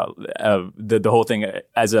made about the whole thing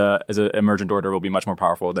as a emergent order will be much more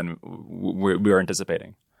powerful than we were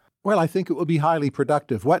anticipating. Well, I think it will be highly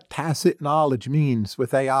productive. What tacit knowledge means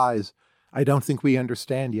with AIs, I don't think we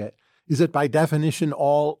understand yet. Is it by definition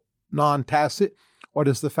all non-tacit? Or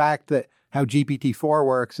does the fact that how GPT-4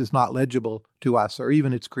 works is not legible to us, or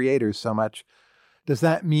even its creators so much, does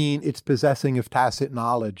that mean it's possessing of tacit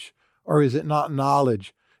knowledge? Or is it not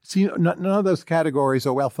knowledge? See, none of those categories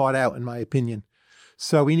are well thought out, in my opinion.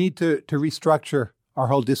 So we need to restructure our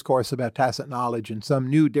whole discourse about tacit knowledge in some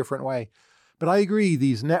new, different way. But I agree,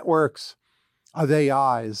 these networks of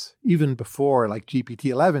AIs, even before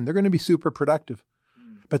GPT-11, they're going to be super productive.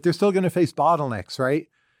 But they're still going to face bottlenecks, right?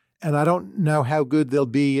 And I don't know how good they'll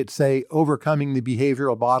be at, say, overcoming the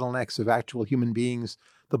behavioral bottlenecks of actual human beings,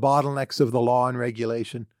 the bottlenecks of the law and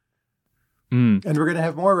regulation. And we're going to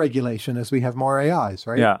have more regulation as we have more AIs,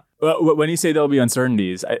 right? Yeah. Well, when you say there'll be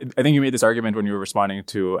uncertainties, I think you made this argument when you were responding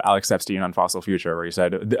to Alex Epstein on Fossil Future, where you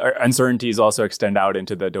said uncertainties also extend out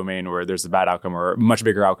into the domain where there's a bad outcome or a much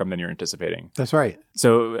bigger outcome than you're anticipating. That's right.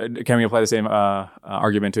 So can we apply the same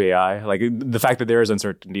argument to AI? The fact that there is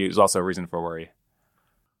uncertainty is also a reason for worry.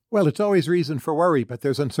 Well, it's always reason for worry, but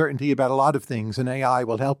there's uncertainty about a lot of things, and AI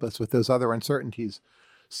will help us with those other uncertainties.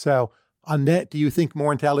 So on net, do you think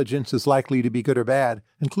more intelligence is likely to be good or bad,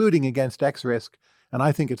 including against X risk? And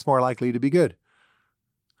I think it's more likely to be good.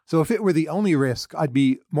 So if it were the only risk, I'd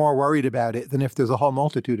be more worried about it than if there's a whole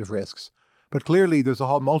multitude of risks. But clearly there's a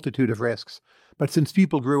whole multitude of risks. But since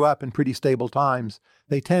people grew up in pretty stable times,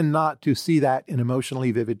 they tend not to see that in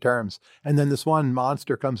emotionally vivid terms. And then this one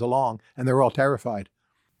monster comes along and they're all terrified.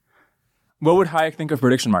 What would Hayek think of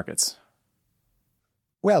prediction markets?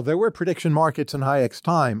 Well, there were prediction markets in Hayek's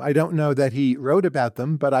time. I don't know that he wrote about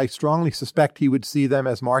them, but I strongly suspect he would see them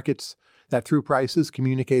as markets that through prices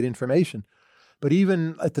communicate information. But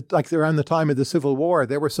even around the time of the Civil War,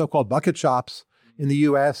 there were so-called bucket shops in the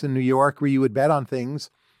U.S. and New York where you would bet on things.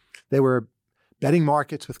 They were betting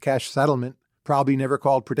markets with cash settlement, probably never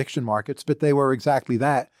called prediction markets, but they were exactly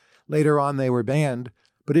that. Later on, they were banned,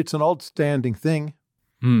 but it's an old standing thing.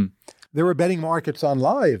 There were betting markets on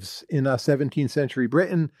lives in 17th century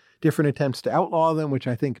Britain, different attempts to outlaw them, which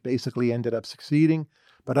I think basically ended up succeeding.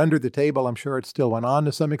 But under the table, I'm sure it still went on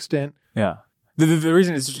to some extent. Yeah. The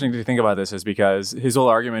reason it's interesting to think about this is because his whole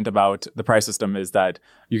argument about the price system is that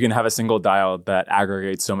you can have a single dial that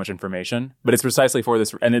aggregates so much information, but it's precisely for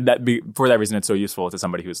this, and for that reason, it's so useful to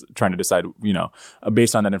somebody who's trying to decide,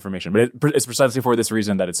 based on that information. But it's precisely for this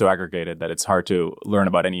reason that it's so aggregated that it's hard to learn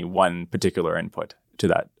about any one particular input to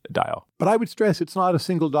that dial. But I would stress it's not a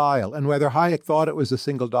single dial, and whether Hayek thought it was a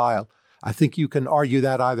single dial, I think you can argue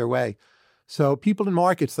that either way. So people in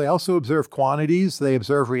markets, they also observe quantities, they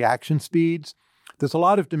observe reaction speeds. There's a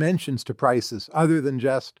lot of dimensions to prices other than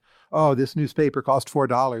just, this newspaper cost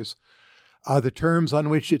 $4. The terms on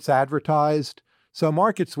which it's advertised. So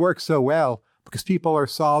markets work so well because people are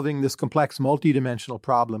solving this complex multidimensional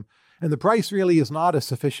problem. And the price really is not a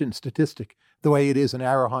sufficient statistic the way it is in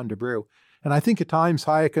Arrow Honda Brew. And I think at times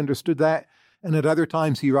Hayek understood that. And at other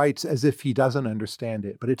times he writes as if he doesn't understand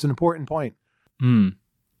it. But it's an important point.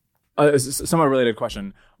 Somewhat related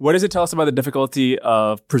question. What does it tell us about the difficulty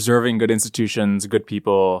of preserving good institutions, good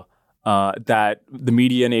people, that the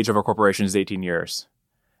median age of a corporation is 18 years?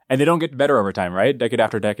 And they don't get better over time, right? Decade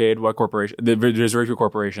after decade, there's very few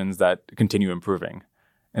corporations that continue improving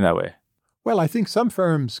in that way. Well, I think some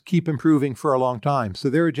firms keep improving for a long time. So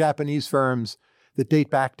there are Japanese firms that date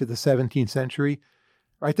back to the 17th century,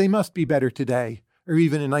 right? They must be better today, or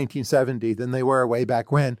even in 1970 than they were way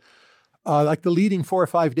back when. Like the leading 4 or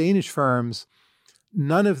 5 Danish firms,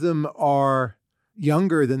 none of them are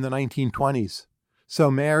younger than the 1920s.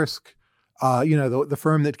 So Maersk, the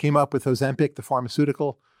firm that came up with Ozempic, the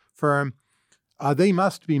pharmaceutical firm, they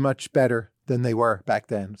must be much better than they were back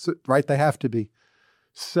then, so, right? They have to be.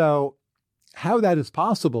 So how that is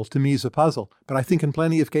possible to me is a puzzle, but I think in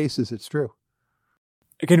plenty of cases it's true.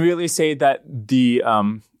 Can we really say that the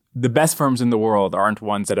best firms in the world aren't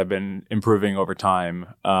ones that have been improving over time?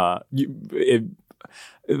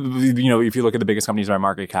 If you look at the biggest companies by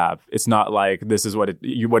market cap, it's not like this is what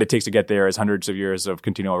it takes to get there is hundreds of years of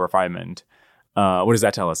continual refinement. What does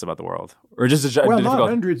that tell us about the world? Or just not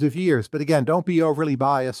hundreds of years, but again, don't be overly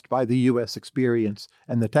biased by the U.S. experience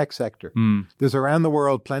and the tech sector. There's around the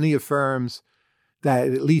world plenty of firms that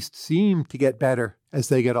at least seem to get better as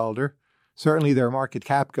they get older. Certainly their market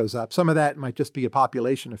cap goes up. Some of that might just be a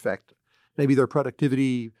population effect. Maybe their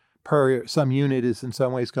productivity per some unit is in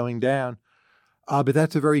some ways going down. But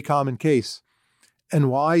that's a very common case. And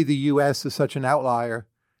why the U.S. is such an outlier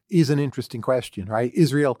is an interesting question, right?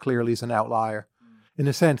 Israel clearly is an outlier. In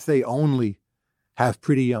a sense, they only have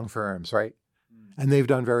pretty young firms, right? And they've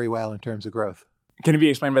done very well in terms of growth. Can it be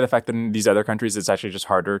explained by the fact that in these other countries, it's actually just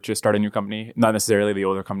harder to start a new company? Not necessarily the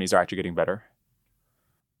older companies are actually getting better?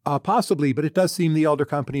 Possibly, but it does seem the older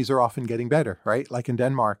companies are often getting better, right? Like in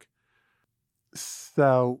Denmark.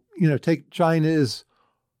 So, take China is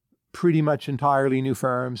pretty much entirely new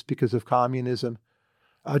firms because of communism.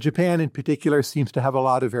 Japan in particular seems to have a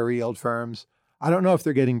lot of very old firms. I don't know if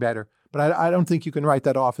they're getting better, but I don't think you can write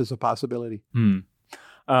that off as a possibility.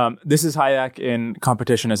 This is Hayek in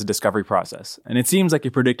Competition as a Discovery Process. And it seems like he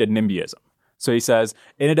predicted NIMBYism. So he says,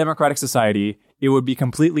 in a democratic society, it would be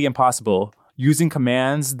completely impossible using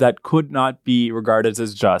commands that could not be regarded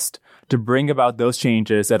as just to bring about those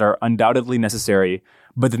changes that are undoubtedly necessary,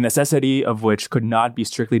 but the necessity of which could not be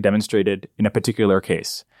strictly demonstrated in a particular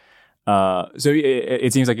case. So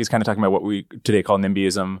it seems like he's kind of talking about what we today call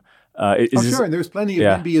NIMBYism. Sure, and there's plenty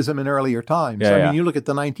of NIMBYism in earlier times. You look at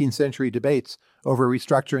the 19th century debates over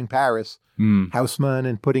restructuring Paris, Haussmann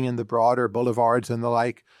and putting in the broader boulevards and the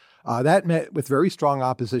like. That met with very strong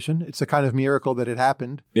opposition. It's a kind of miracle that it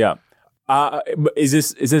happened. Yeah. Is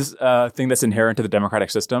this a thing that's inherent to the democratic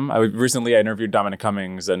system? Recently I interviewed Dominic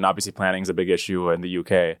Cummings, and obviously planning is a big issue in the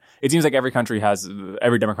UK. It seems like every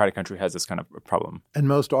democratic country has this kind of problem. And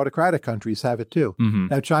most autocratic countries have it too.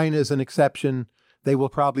 Now, China is an exception. They will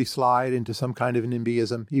probably slide into some kind of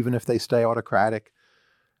NIMBYism, even if they stay autocratic.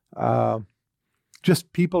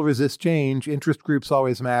 Just people resist change. Interest groups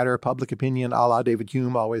always matter. Public opinion, a la David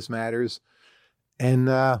Hume, always matters. And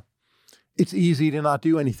it's easy to not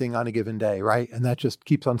do anything on a given day, right? And that just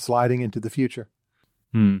keeps on sliding into the future.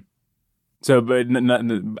 So, but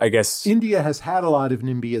I guess India has had a lot of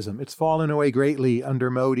NIMBYism. It's fallen away greatly under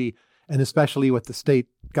Modi, and especially what the state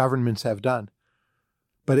governments have done.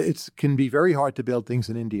 But it can be very hard to build things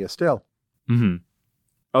in India still.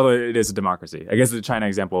 Although it is a democracy. I guess the China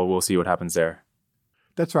example, we'll see what happens there.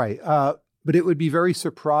 That's right. But it would be very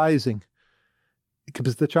surprising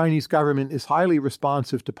because the Chinese government is highly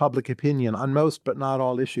responsive to public opinion on most but not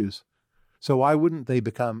all issues. So why wouldn't they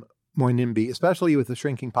become more NIMBY, especially with a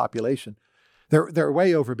shrinking population? They're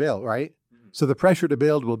way overbuilt, right? So the pressure to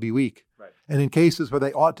build will be weak. Right. And in cases where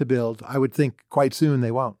they ought to build, I would think quite soon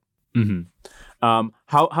they won't. How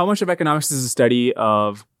much of economics is a study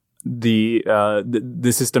of the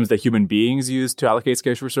systems that human beings use to allocate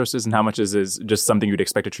scarce resources, and how much is just something you'd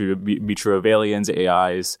expect to be true of aliens,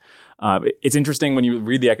 AIs? It's interesting when you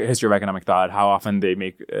read the history of economic thought, how often they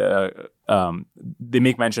make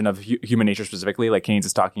mention of human nature specifically. Like Keynes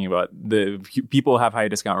is talking about people have high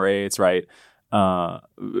discount rates, right? But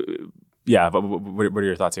what are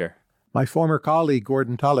your thoughts here? My former colleague,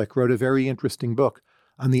 Gordon Tullock, wrote a very interesting book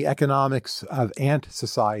on the economics of ant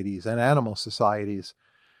societies and animal societies.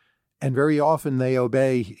 And very often they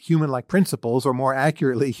obey human-like principles, or more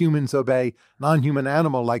accurately, humans obey non-human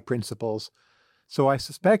animal-like principles. So I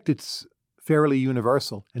suspect it's fairly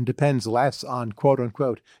universal and depends less on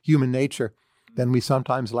quote-unquote human nature than we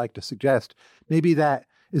sometimes like to suggest. Maybe that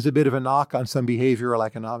is a bit of a knock on some behavioral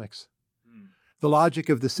economics. The logic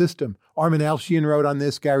of the system. Armin Elshian wrote on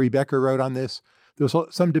this. Gary Becker wrote on this. There was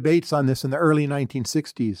some debates on this in the early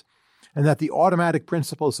 1960s, and that the automatic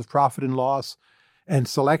principles of profit and loss and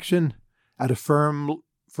selection at a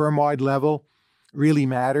firm-wide level really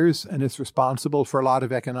matters and is responsible for a lot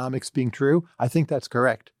of economics being true. I think that's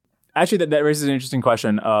correct. Actually, that raises an interesting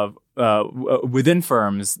question of within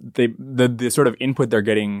firms, the sort of input they're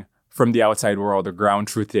getting from the outside world, the ground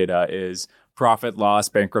truth data is profit, loss,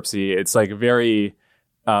 bankruptcy. It's like very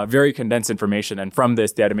condensed information. And from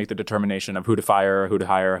this, they had to make the determination of who to fire, who to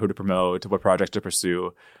hire, who to promote, what projects to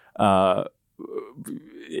pursue. How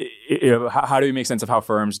do we make sense of how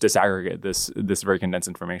firms disaggregate this very condensed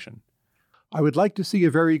information? I would like to see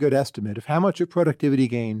a very good estimate of how much of productivity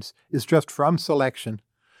gains is just from selection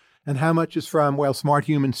and how much is from, smart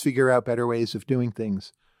humans figure out better ways of doing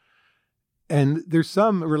things. And there's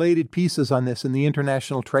some related pieces on this in the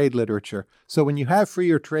international trade literature. So when you have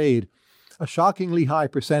freer trade, a shockingly high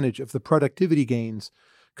percentage of the productivity gains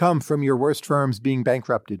come from your worst firms being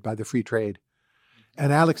bankrupted by the free trade.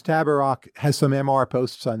 And Alex Tabarrok has some MR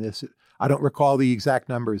posts on this. I don't recall the exact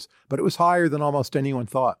numbers, but it was higher than almost anyone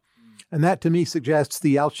thought. And that to me suggests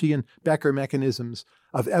the Elshian-Becker mechanisms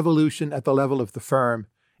of evolution at the level of the firm,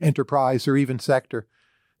 enterprise, or even sector.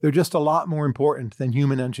 They're just a lot more important than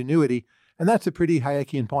human ingenuity, and that's a pretty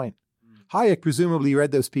Hayekian point. Hayek presumably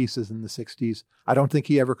read those pieces in the 60s. I don't think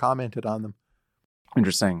he ever commented on them.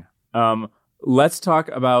 Interesting. Let's talk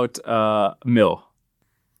about Mill.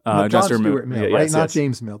 John Stuart Mill, right? Yes, not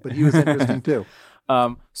James Mill, but he was interesting too.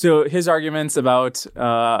 So his arguments about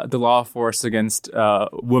the law of force against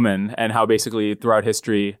women and how basically throughout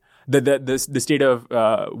history, the state of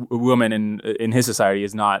women in his society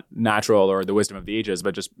is not natural or the wisdom of the ages,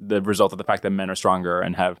 but just the result of the fact that men are stronger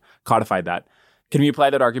and have codified that. Can we apply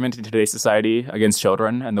that argument in today's society against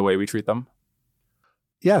children and the way we treat them?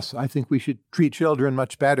 Yes, I think we should treat children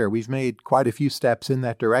much better. We've made quite a few steps in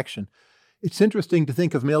that direction. It's interesting to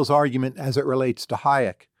think of Mill's argument as it relates to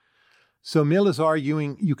Hayek. So Mill is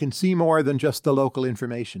arguing you can see more than just the local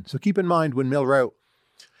information. So keep in mind when Mill wrote,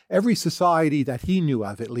 every society that he knew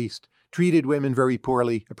of, at least, treated women very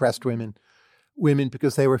poorly, oppressed women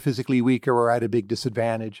because they were physically weaker or at a big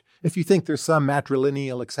disadvantage. If you think there's some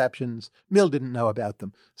matrilineal exceptions, Mill didn't know about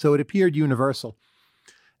them. So it appeared universal.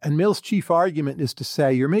 And Mill's chief argument is to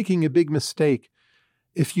say you're making a big mistake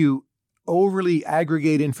if you overly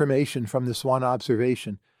aggregate information from this one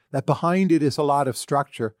observation, that behind it is a lot of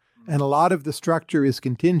structure, and a lot of the structure is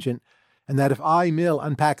contingent, and that if I, Mill,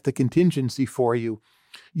 unpack the contingency for you,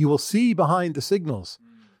 you will see behind the signals.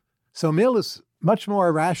 So Mill is much more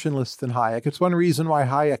a rationalist than Hayek. It's one reason why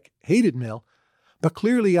Hayek hated Mill. But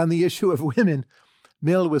clearly on the issue of women,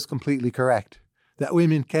 Mill was completely correct, that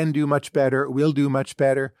women can do much better, will do much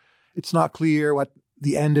better. It's not clear what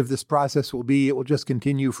the end of this process will be. It will just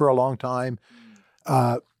continue for a long time.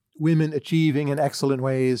 Women achieving in excellent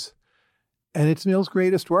ways. And it's Mill's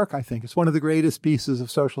greatest work, I think. It's one of the greatest pieces of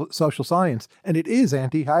social science. And it is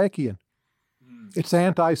anti-Hayekian. It's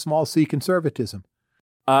anti-small c conservatism.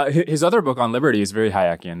 His other book on liberty is very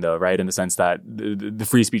Hayekian, though, right? In the sense that the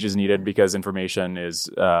free speech is needed because information is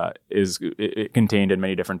contained in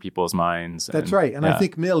many different people's minds. That's right. And I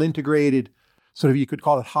think Mill integrated sort of, you could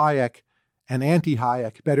call it Hayek and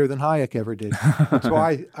anti-Hayek better than Hayek ever did. That's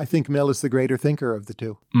why I think Mill is the greater thinker of the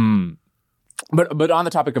two. Mm. But on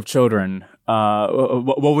the topic of children,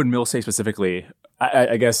 what would Mill say specifically?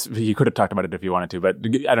 I guess he could have talked about it if he wanted to, but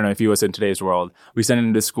I don't know if he was in today's world. We send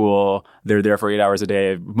them to school. They're there for 8 hours a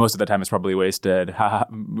day. Most of the time it's probably wasted.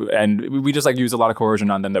 And we just use a lot of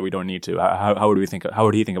coercion on them that we don't need to. How would he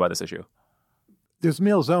think about this issue? There's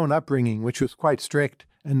Mill's own upbringing, which was quite strict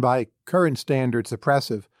and by current standards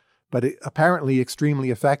oppressive, but apparently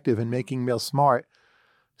extremely effective in making Mill smart.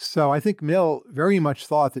 So I think Mill very much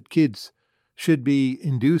thought that kids should be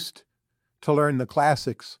induced to learn the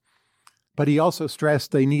classics, but he also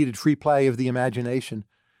stressed they needed free play of the imagination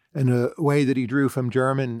in a way that he drew from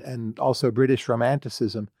German and also British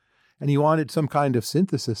Romanticism. And he wanted some kind of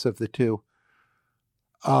synthesis of the two.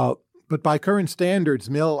 But by current standards,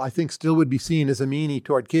 Mill, I think, still would be seen as a meanie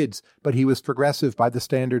toward kids, but he was progressive by the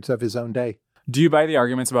standards of his own day. Do you buy the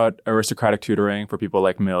arguments about aristocratic tutoring for people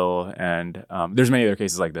like Mill? And there's many other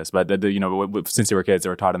cases like this, but since they were kids, they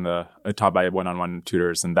were taught by one-on-one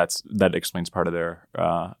tutors, and that explains part of their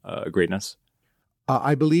greatness.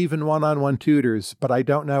 I believe in one-on-one tutors, but I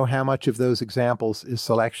don't know how much of those examples is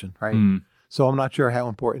selection, right? So I'm not sure how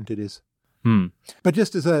important it is. But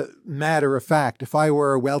just as a matter of fact, if I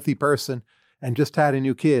were a wealthy person and just had a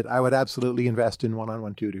new kid, I would absolutely invest in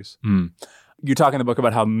one-on-one tutors. You talk in the book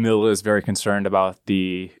about how Mill is very concerned about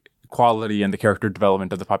the quality and the character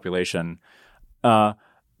development of the population. But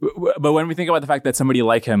when we think about the fact that somebody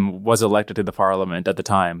like him was elected to the parliament at the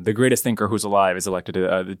time, the greatest thinker who's alive is elected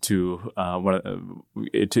to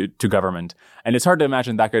government, and it's hard to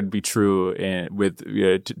imagine that could be true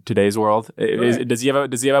with today's world. Right. Does he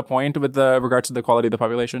have a point with regards to the quality of the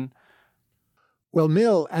population? Well,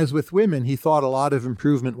 Mill, as with women, he thought a lot of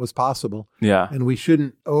improvement was possible. Yeah. And we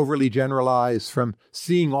shouldn't overly generalize from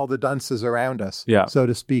seeing all the dunces around us, so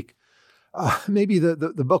to speak. Maybe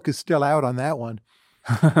the book is still out on that one.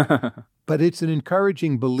 But it's an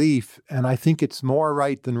encouraging belief, and I think it's more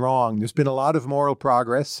right than wrong. There's been a lot of moral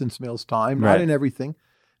progress since Mill's time, not in everything,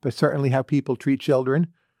 but certainly how people treat children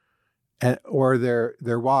or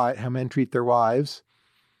how men treat their wives.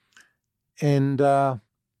 And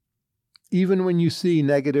even when you see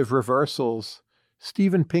negative reversals,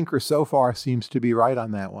 Steven Pinker so far seems to be right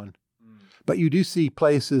on that one. But you do see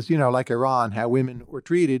places, like Iran, how women were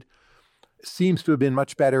treated seems to have been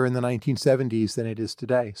much better in the 1970s than it is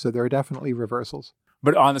today. So there are definitely reversals.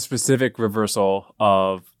 But on the specific reversal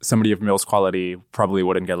of somebody of Mill's quality probably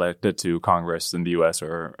wouldn't get elected to Congress in the U.S.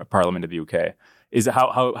 or a parliament in the U.K. Is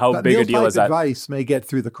how big a deal is that? Advice may get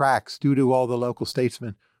through the cracks due to all the local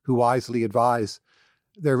statesmen who wisely advise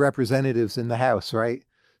their representatives in the House, right?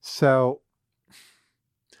 So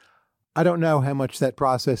I don't know how much that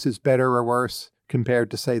process is better or worse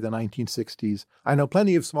compared to, say, the 1960s. I know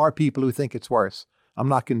plenty of smart people who think it's worse. I'm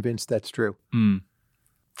not convinced that's true.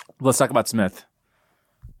 Let's talk about Smith.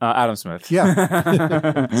 Adam Smith. Yeah.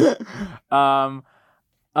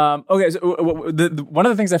 Okay, so one of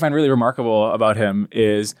the things I find really remarkable about him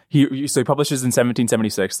is he publishes in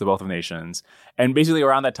 1776 The Wealth of Nations, and basically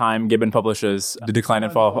around that time, Gibbon publishes The Decline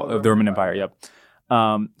and Fall of the Roman Empire. Yep.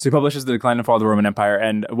 So he publishes The Decline and Fall of the Roman Empire,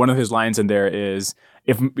 and one of his lines in there is,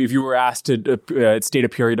 if you were asked to state a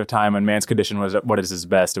period of time when man's condition was what is his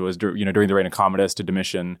best, it was during the reign of Commodus to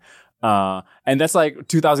Domitian. And that's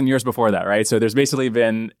 2,000 years before that, right? So there's basically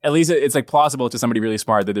been, at least it's plausible to somebody really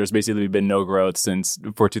smart that there's basically been no growth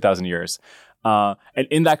for 2,000 years. And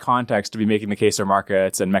in that context, to be making the case for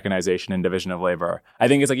markets and mechanization and division of labor, I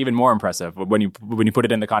think it's even more impressive when you put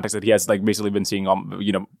it in the context that he has basically been seeing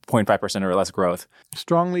 0.5% or less growth.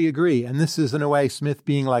 Strongly agree. And this is in a way Smith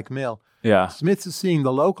being like Mill. Yeah. Smith is seeing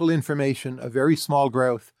the local information of very small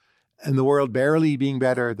growth and the world barely being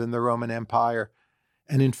better than the Roman Empire,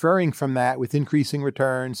 and inferring from that, with increasing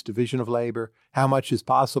returns, division of labor, how much is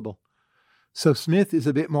possible. So Smith is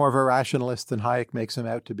a bit more of a rationalist than Hayek makes him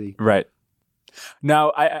out to be. Right.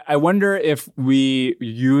 Now, I wonder if we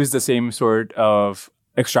use the same sort of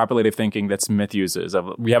extrapolative thinking that Smith uses.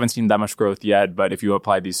 We haven't seen that much growth yet, but if you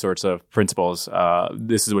apply these sorts of principles,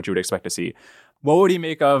 this is what you would expect to see. What would he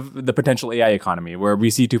make of the potential AI economy, where we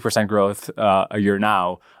see 2% growth a year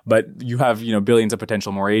now, but you have billions of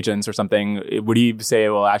potential more agents or something? Would he say,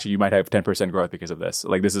 well, actually, you might have 10% growth because of this?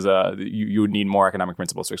 This is you would need more economic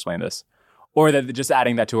principles to explain this, or that just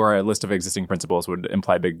adding that to our list of existing principles would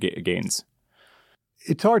imply big gains?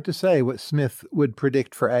 It's hard to say what Smith would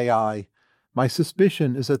predict for AI. My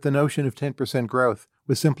suspicion is that the notion of 10% growth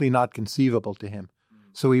was simply not conceivable to him.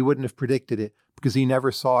 So he wouldn't have predicted it because he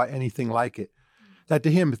never saw anything like it. That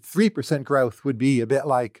to him, 3% growth would be a bit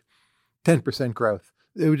like 10% growth.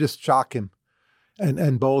 It would just shock him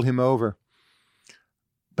and bowl him over.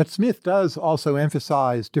 But Smith does also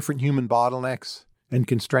emphasize different human bottlenecks and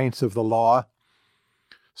constraints of the law.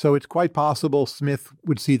 So it's quite possible Smith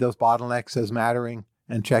would see those bottlenecks as mattering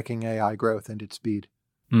and checking AI growth and its speed.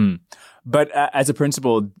 But as a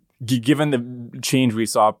principle, given the change we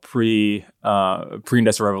saw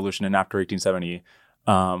pre-industrial revolution and after 1870,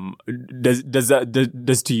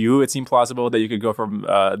 does to you it seem plausible that you could go from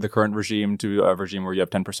the current regime to a regime where you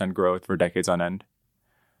have 10% growth for decades on end?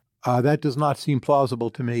 That does not seem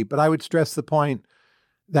plausible to me, but I would stress the point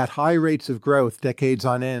that high rates of growth, decades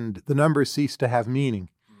on end, the numbers cease to have meaning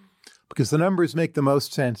because the numbers make the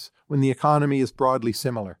most sense when the economy is broadly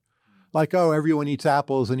similar. Like, everyone eats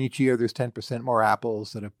apples and each year there's 10% more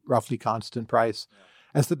apples at a roughly constant price.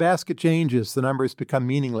 As the basket changes, the numbers become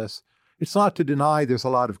meaningless. It's not to deny there's a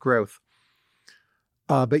lot of growth,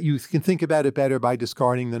 but you can think about it better by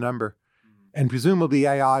discarding the number. And presumably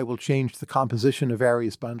AI will change the composition of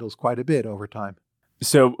various bundles quite a bit over time.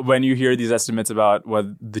 So when you hear these estimates about what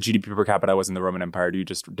the GDP per capita was in the Roman Empire, do you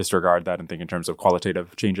just disregard that and think in terms of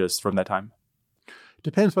qualitative changes from that time? It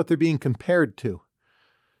depends what they're being compared to.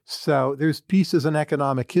 So there's pieces in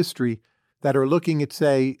economic history that are looking at,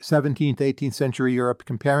 say, 17th, 18th century Europe,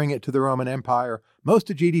 comparing it to the Roman Empire. Most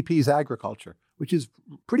of GDP is agriculture, which is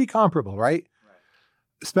pretty comparable, right?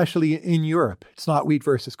 Especially in Europe. It's not wheat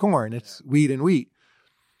versus corn. It's wheat and wheat.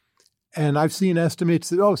 And I've seen estimates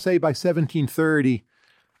that, say by 1730,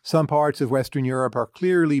 some parts of Western Europe are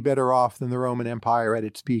clearly better off than the Roman Empire at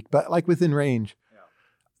its peak, but like within range.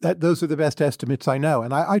 Those are the best estimates I know.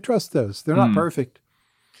 And I trust those. They're not perfect.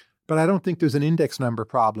 But I don't think there's an index number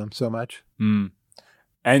problem so much.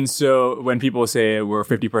 And so when people say we're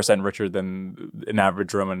 50% richer than an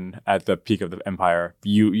average Roman at the peak of the empire,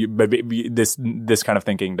 this kind of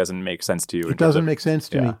thinking doesn't make sense to you. It doesn't make sense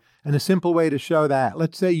to me. And a simple way to show that,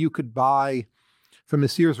 let's say you could buy from the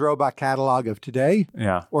Sears Roebuck catalog of today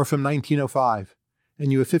or from 1905,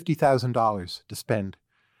 and you have $50,000 to spend.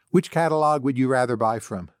 Which catalog would you rather buy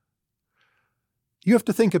from? You have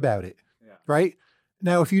to think about it, right?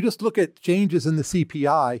 Now, if you just look at changes in the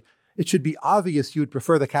CPI, it should be obvious you would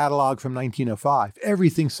prefer the catalog from 1905.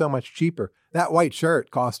 Everything's so much cheaper. That white shirt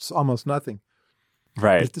costs almost nothing.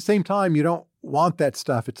 Right. But at the same time, you don't want that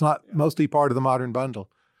stuff. It's not mostly part of the modern bundle.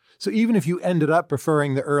 So even if you ended up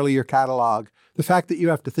preferring the earlier catalog, the fact that you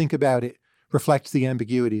have to think about it reflects the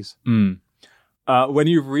ambiguities. When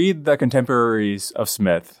you read the contemporaries of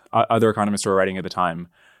Smith, other economists who were writing at the time,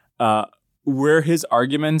 were his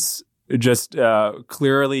arguments just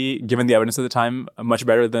clearly, given the evidence of the time, much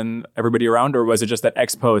better than everybody around? Or was it just that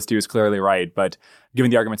ex post he was clearly right, but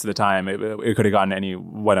given the arguments of the time, it could have gone any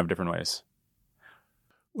one of different ways?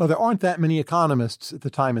 Well, there aren't that many economists at the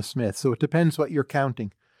time of Smith, so it depends what you're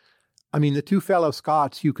counting. I mean, the two fellow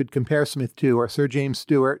Scots you could compare Smith to are Sir James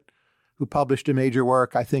Stewart, who published a major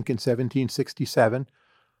work, I think, in 1767.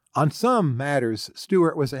 On some matters,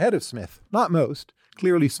 Stewart was ahead of Smith. Not most.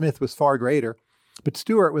 Clearly, Smith was far greater. But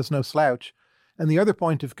Stewart was no slouch. And the other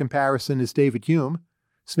point of comparison is David Hume,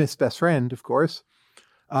 Smith's best friend, of course.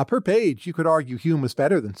 Per page, you could argue Hume was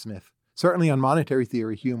better than Smith. Certainly on monetary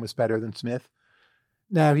theory, Hume was better than Smith.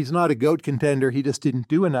 Now, he's not a GOAT contender. He just didn't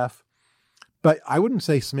do enough. But I wouldn't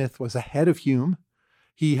say Smith was ahead of Hume.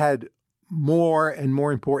 He had more and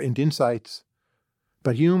more important insights.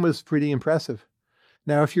 But Hume was pretty impressive.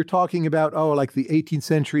 Now, if you're talking about, like the 18th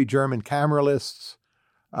century German cameralists,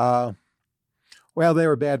 well, they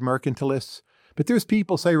were bad mercantilists. But there's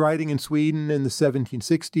people, say, writing in Sweden in the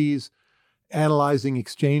 1760s, analyzing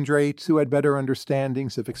exchange rates, who had better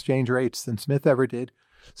understandings of exchange rates than Smith ever did.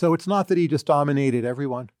 So it's not that he just dominated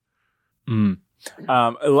everyone.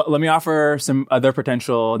 Let me offer some other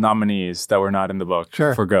potential nominees that were not in the book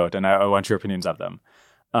for GOAT, and I want your opinions of them.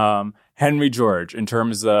 Henry George, in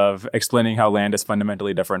terms of explaining how land is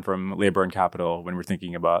fundamentally different from labor and capital when we're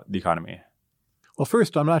thinking about the economy. Well,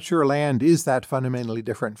 first, I'm not sure land is that fundamentally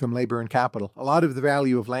different from labor and capital. A lot of the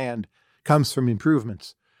value of land comes from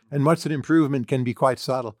improvements. And what's an improvement can be quite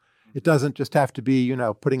subtle. It doesn't just have to be,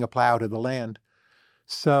 putting a plow to the land.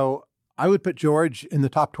 So I would put George in the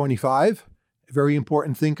top 25, a very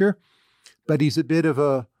important thinker. But he's a bit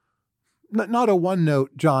of not a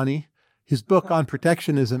one-note Johnny. His book on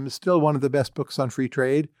protectionism is still one of the best books on free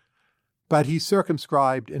trade. But he's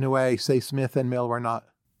circumscribed in a way, say, Smith and Mill were not.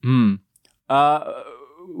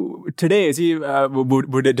 today, is he?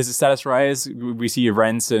 Does his status rise? We see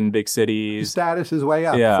rents in big cities. His status is way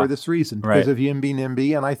up for this reason, because of YIMBY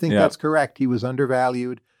NIMBY, and I think that's correct. He was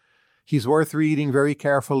undervalued. He's worth reading very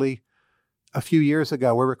carefully. A few years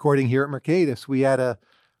ago, we're recording here at Mercatus. We had a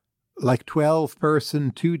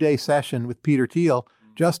 12-person 2-day session with Peter Thiel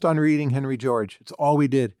just on reading Henry George. It's all we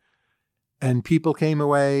did. And people came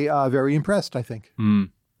away very impressed, I think.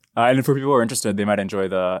 And for people who are interested, they might enjoy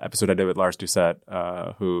the episode I did with Lars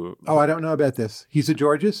Doucette, who... Oh, I don't know about this. He's a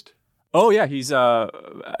Georgist? Oh, yeah. He's a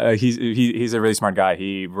really smart guy.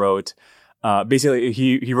 He wrote... basically,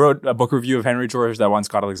 he wrote a book review of Henry George that won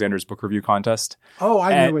Scott Alexander's book review contest. Oh,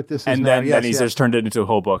 I know what this is and now. Then he's just turned it into a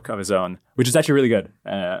whole book of his own, which is actually really good.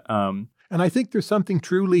 And I think there's something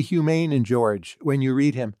truly humane in George when you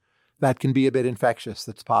read him that can be a bit infectious,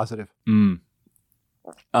 that's positive. And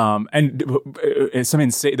there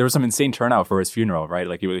was some insane turnout for his funeral, right?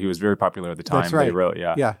 Like he was very popular at the time. That's right. They wrote,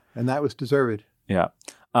 Yeah, and that was deserved. Yeah.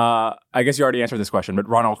 I guess you already answered this question, but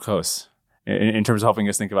Ronald Coase, in terms of helping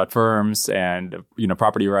us think about firms and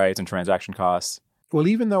property rights and transaction costs. Well,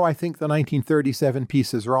 even though I think the 1937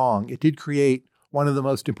 piece is wrong, it did create one of the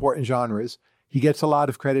most important genres. He gets a lot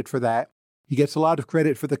of credit for that. He gets a lot of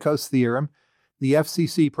credit for the Coase theorem. The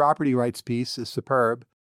FCC property rights piece is superb.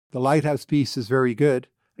 The Lighthouse piece is very good.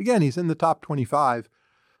 Again, he's in the top 25.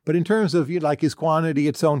 But in terms of his quantity,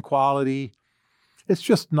 its own quality, it's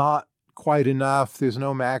just not quite enough. There's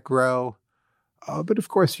no macro. But of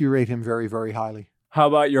course, you rate him very, very highly. How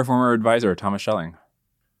about your former advisor, Thomas Schelling?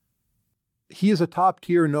 He is a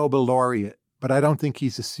top-tier Nobel laureate, but I don't think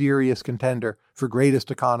he's a serious contender for greatest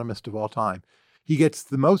economist of all time. He gets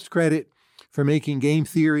the most credit for making game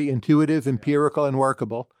theory intuitive, empirical, and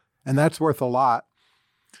workable, and that's worth a lot.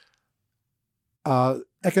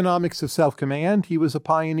 Economics of self-command, he was a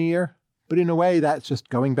pioneer, but in a way, that's just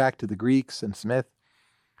going back to the Greeks and Smith.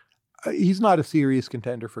 He's not a serious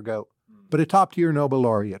contender for GOAT, but a top-tier Nobel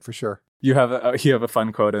laureate for sure. You have a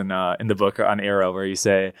fun quote in the book on Arrow where you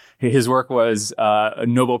say his work was a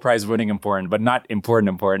Nobel Prize winning important, but not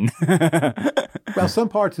important. Well, some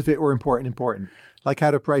parts of it were important, like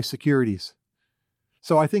how to price securities.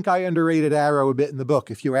 So I think I underrated Arrow a bit in the book.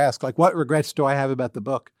 If you ask, what regrets do I have about the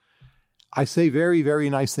book? I say very, very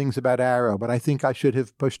nice things about Arrow, but I think I should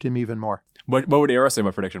have pushed him even more. What would Arrow say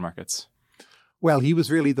about prediction markets? Well, he was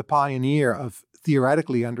really the pioneer of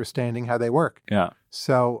theoretically understanding how they work. Yeah.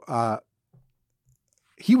 So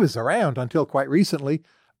he was around until quite recently.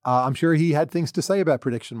 I'm sure he had things to say about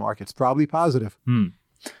prediction markets, probably positive.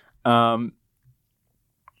 So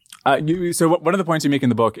one of the points you make in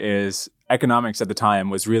the book is economics at the time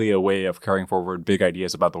was really a way of carrying forward big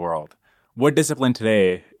ideas about the world. What discipline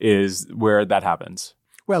today is where that happens?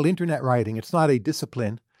 Well, internet writing, it's not a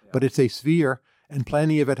discipline, but it's a sphere, and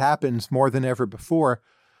plenty of it happens more than ever before,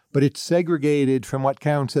 but it's segregated from what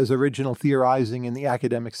counts as original theorizing in the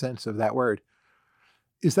academic sense of that word.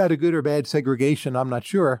 Is that a good or bad segregation? I'm not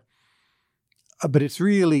sure. But it's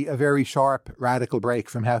really a very sharp, radical break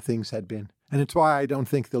from how things had been. And it's why I don't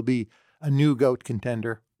think there'll be a new GOAT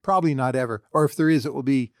contender. Probably not ever. Or if there is, it will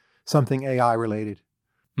be something AI related.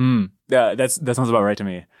 Yeah, that sounds about right to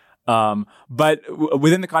me. But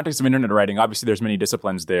within the context of internet writing, obviously there's many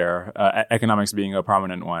disciplines there, economics being a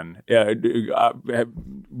prominent one.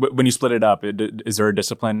 When you split it up, is there a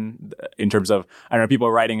discipline in terms of, people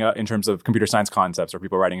writing in terms of computer science concepts or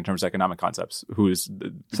people writing in terms of economic concepts? Who's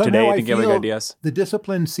today thinking of ideas? The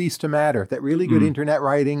disciplines cease to matter, that really good internet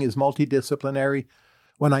writing is multidisciplinary.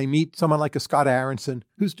 When I meet someone like a Scott Aronson,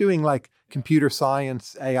 who's doing computer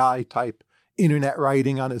science, AI type internet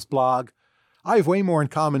writing on his blog, I have way more in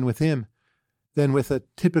common with him than with a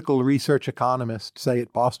typical research economist, say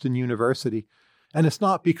at Boston University. And it's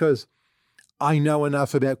not because I know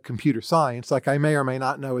enough about computer science, I may or may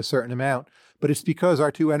not know a certain amount, but it's because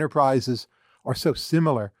our two enterprises are so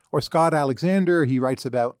similar. Or Scott Alexander, he writes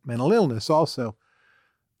about mental illness also.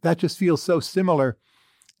 That just feels so similar.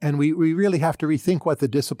 And we really have to rethink what the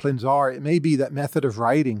disciplines are. It may be that method of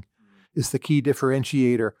writing is the key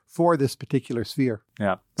differentiator for this particular sphere.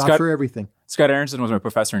 Yeah. Not for everything. Scott Aronson was my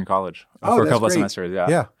professor in college for a couple of semesters.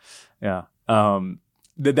 Yeah.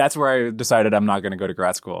 That's where I decided I'm not going to go to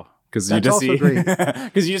grad school because you just see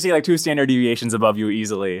 2 standard deviations above you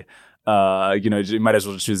easily. You might as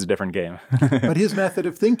well choose a different game. But his method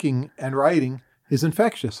of thinking and writing is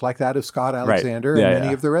infectious, like that of Scott Alexander and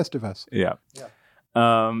many of the rest of us. Yeah.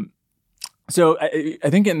 So I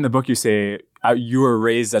think in the book you say you were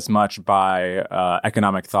raised as much by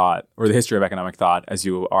economic thought or the history of economic thought as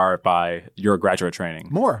you are by your graduate training.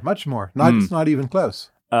 Much more. It's not even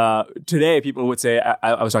close. Today, people would say,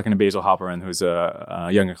 I was talking to Basil Halperin, who's a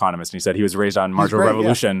young economist, and he said he was raised on marginal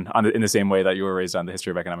revolution in the same way that you were raised on the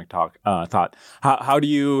history of economic thought. How do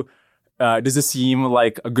you, does this seem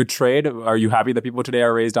like a good trade? Are you happy that people today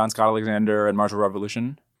are raised on Scott Alexander and marginal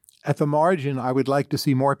revolution? At the margin, I would like to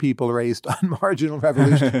see more people raised on marginal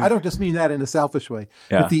revolution. I don't just mean that in a selfish way,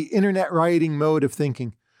 but the internet writing mode of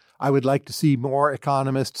thinking. I would like to see more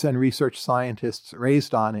economists and research scientists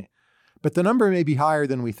raised on it. But the number may be higher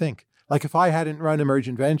than we think. Like if I hadn't run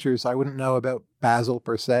Emergent Ventures, I wouldn't know about Basil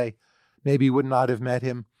per se. Maybe would not have met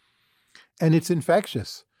him. And it's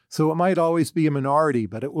infectious. So it might always be a minority,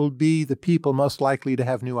 but it will be the people most likely to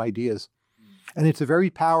have new ideas. And it's a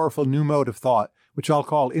very powerful new mode of thought, which I'll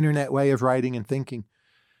call internet way of writing and thinking.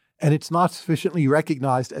 And it's not sufficiently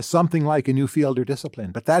recognized as something like a new field or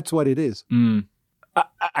discipline, but that's what it is.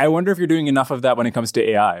 I wonder if you're doing enough of that when it comes to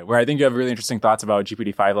AI, where I think you have really interesting thoughts about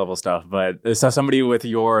GPT-5 level stuff. But as somebody with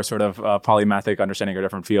your sort of polymathic understanding of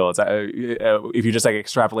different fields, if you just like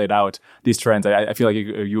extrapolate out these trends, I feel like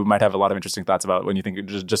you might have a lot of interesting thoughts about when you think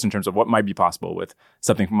just in terms of what might be possible with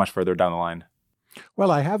something much further down the line.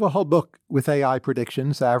 Well, I have a whole book with AI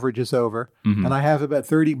predictions, averages over, and I have about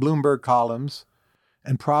 30 Bloomberg columns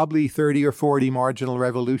and probably 30 or 40 marginal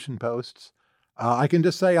revolution posts. I can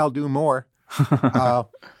just say I'll do more.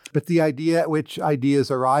 But the idea at which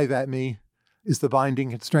ideas arrive at me is the binding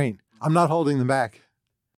constraint. I'm not holding them back.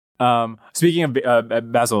 Speaking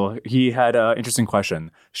of Basil, he had an interesting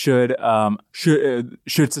question. Should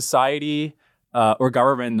society or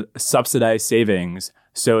government subsidize savings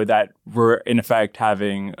so that we're in effect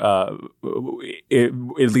having it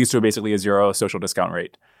leads to basically a zero social discount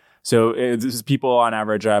rate? So people on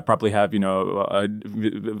average probably have, they're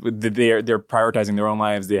prioritizing their own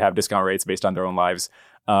lives. They have discount rates based on their own lives.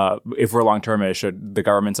 If we're long-termish, should the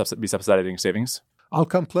government be subsidizing savings? I'll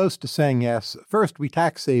come close to saying yes. First, we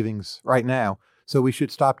tax savings right now, so we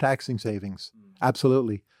should stop taxing savings.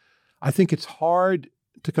 Absolutely. I think it's hard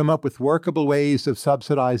to come up with workable ways of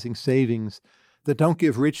subsidizing savings that don't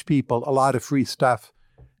give rich people a lot of free stuff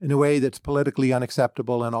in a way that's politically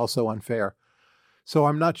unacceptable and also unfair. So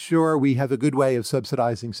I'm not sure we have a good way of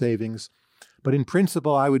subsidizing savings, but in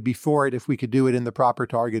principle, I would be for it if we could do it in the proper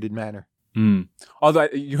targeted manner. Although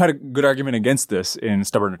you had a good argument against this in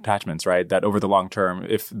Stubborn Attachments, right? That over the long term,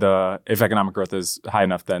 if economic growth is high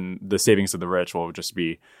enough, then the savings of the rich will just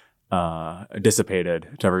be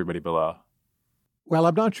dissipated to everybody below. Well,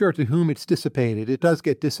 I'm not sure to whom it's dissipated. It does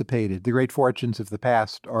get dissipated. The great fortunes of the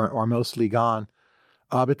past are mostly gone,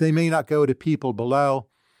 but they may not go to people below.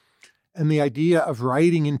 And the idea of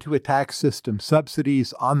writing into a tax system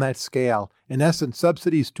subsidies on that scale, in essence,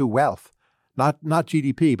 subsidies to wealth, not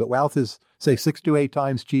GDP, but wealth is, say, 6 to 8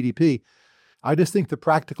 times GDP. I just think the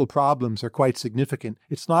practical problems are quite significant.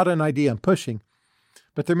 It's not an idea I'm pushing,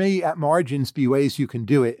 but there may at margins be ways you can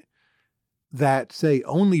do it that, say,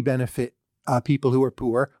 only benefit people who are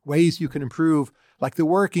poor, ways you can improve, like the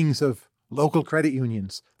workings of local credit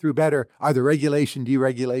unions through better either regulation,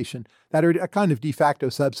 deregulation, that are a kind of de facto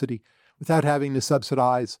subsidy, without having to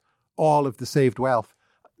subsidize all of the saved wealth.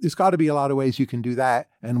 There's got to be a lot of ways you can do that,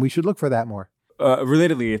 and we should look for that more.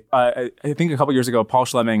 Relatedly, I think a couple years ago, Paul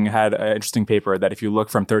Schlemming had an interesting paper that if you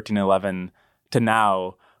look from 1311 to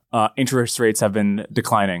now, interest rates have been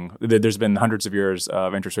declining. There's been hundreds of years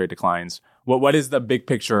of interest rate declines. What is the big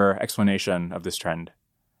picture explanation of this trend?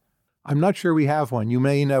 I'm not sure we have one. You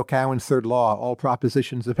may know Cowen's third law. All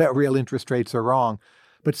propositions about real interest rates are wrong.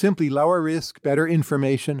 But simply lower risk, better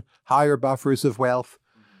information, higher buffers of wealth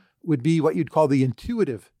would be what you'd call the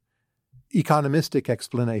intuitive economistic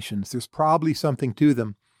explanations. There's probably something to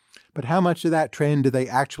them. But how much of that trend do they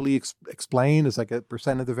actually explain as like a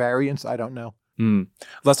percent of the variance? I don't know.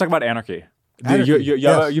 Let's talk about Anarchy.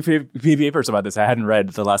 You have papers about this I hadn't read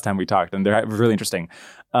the last time we talked, and they're really interesting.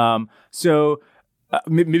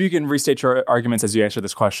 Maybe you can restate your arguments as you answer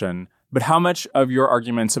this question. But how much of your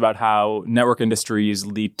arguments about how network industries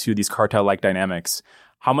lead to these cartel-like dynamics,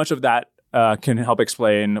 how much of that can help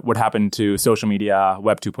explain what happened to social media,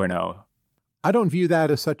 Web 2.0? I don't view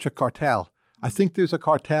that as such a cartel. I think there's a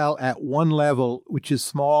cartel at one level, which is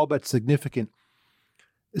small but significant.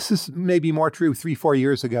 This is maybe more true 3-4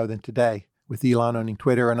 years ago than today, with Elon owning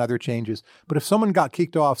Twitter and other changes. But if someone got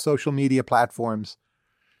kicked off social media platforms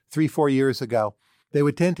 3-4 years ago, they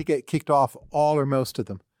would tend to get kicked off all or most of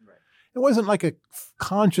them. It wasn't like a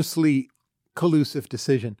consciously collusive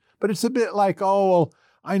decision, but it's a bit like, oh, well,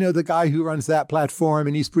 I know the guy who runs that platform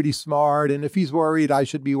and he's pretty smart. And if he's worried, I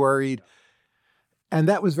should be worried. And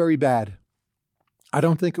that was very bad. I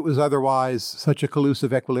don't think it was otherwise such a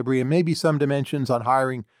collusive equilibrium. Maybe some dimensions on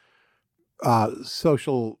hiring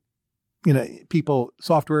social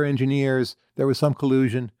software engineers, there was some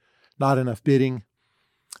collusion, not enough bidding,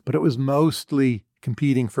 but it was mostly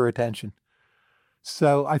competing for attention.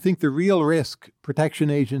 So I think the real risk,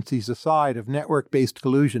 protection agencies aside, of network-based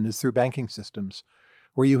collusion is through banking systems,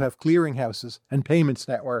 where you have clearinghouses and payments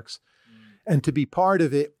networks. And to be part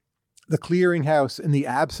of it, the clearinghouse, in the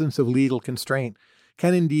absence of legal constraint,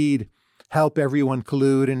 can indeed help everyone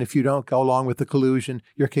collude. And if you don't go along with the collusion,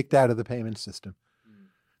 you're kicked out of the payment system.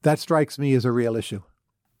 That strikes me as a real issue.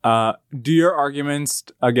 Do your arguments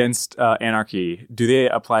against anarchy, do they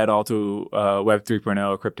apply at all to Web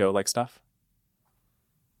 3.0 crypto-like stuff?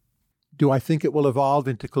 Do I think it will evolve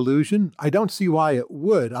into collusion? I don't see why it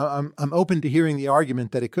would. I'm open to hearing the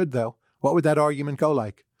argument that it could, though. What would that argument go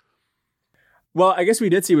like? Well, I guess we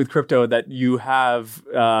did see with crypto that you have,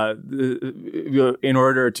 in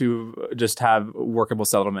order to just have workable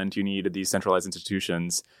settlement, you need these centralized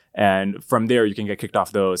institutions. And from there, you can get kicked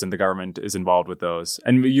off those, and the government is involved with those.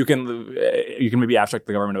 And you can maybe abstract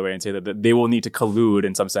the government away and say that they will need to collude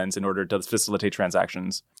in some sense in order to facilitate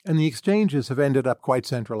transactions. And the exchanges have ended up quite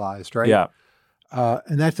centralized, right? Yeah.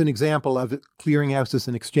 And that's an example of clearinghouses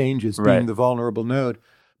and exchanges being the vulnerable node.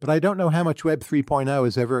 But I don't know how much Web 3.0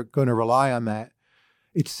 is ever going to rely on that.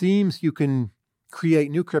 It seems you can create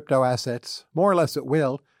new crypto assets, more or less at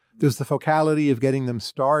will. There's the focality of getting them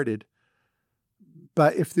started.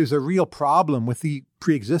 But if there's a real problem with the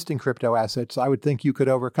pre-existing crypto assets, I would think you could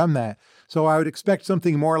overcome that. So I would expect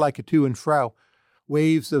something more like a to and fro,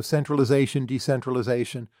 waves of centralization,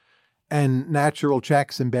 decentralization, and natural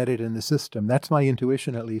checks embedded in the system. That's my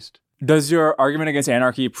intuition, at least. Does your argument against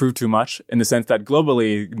anarchy prove too much in the sense that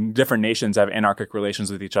globally different nations have anarchic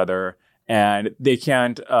relations with each other, and they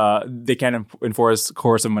can't enforce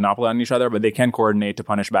coercive monopoly on each other, but they can coordinate to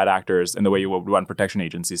punish bad actors in the way you would want protection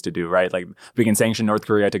agencies to do, right? Like we can sanction North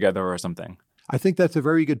Korea together or something. I think that's a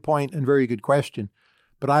very good point and very good question,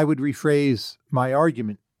 but I would rephrase my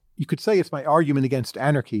argument. You could say it's my argument against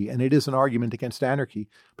anarchy, and it is an argument against anarchy,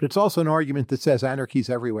 but it's also an argument that says anarchy is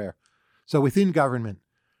everywhere. So within government,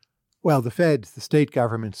 well, the feds, the state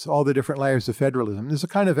governments, all the different layers of federalism, there's a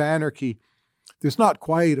kind of anarchy. There's not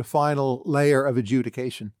quite a final layer of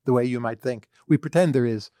adjudication the way you might think. We pretend there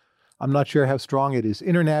is. I'm not sure how strong it is.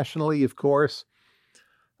 Internationally, of course,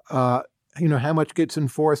 how much gets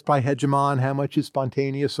enforced by hegemon, how much is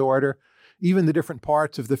spontaneous order. Even the different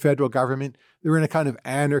parts of the federal government, they're in a kind of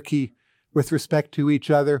anarchy with respect to each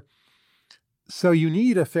other. So you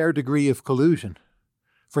need a fair degree of collusion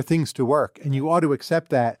for things to work, and you ought to accept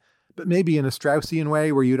that, but maybe in a Straussian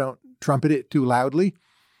way where you don't trumpet it too loudly.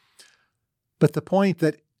 But the point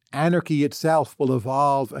that anarchy itself will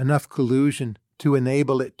evolve enough collusion to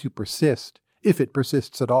enable it to persist, if it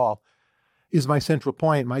persists at all, is my central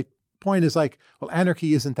point. My point is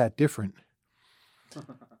anarchy isn't that different.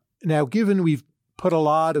 Now, given we've put a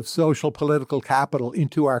lot of social political capital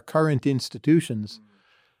into our current institutions,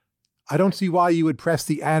 I don't see why you would press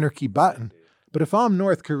the anarchy button. But if I'm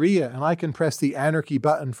North Korea and I can press the anarchy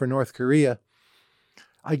button for North Korea,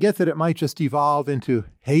 I get that it might just evolve into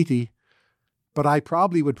Haiti, but I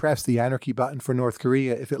probably would press the anarchy button for North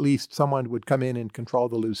Korea if at least someone would come in and control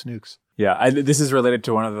the loose nukes. Yeah, this is related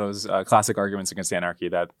to one of those classic arguments against anarchy,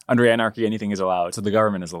 that under anarchy, anything is allowed, so the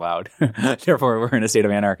government is allowed. Therefore, we're in a state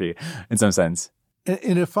of anarchy in some sense.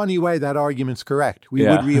 In a funny way, that argument's correct. We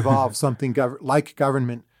would re-evolve something like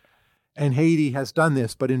government. And Haiti has done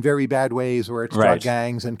this, but in very bad ways where it's drug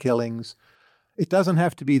gangs and killings. It doesn't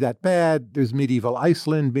have to be that bad. There's medieval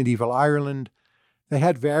Iceland, medieval Ireland. They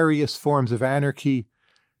had various forms of anarchy,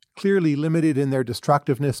 clearly limited in their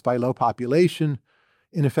destructiveness by low population,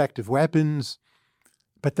 ineffective weapons.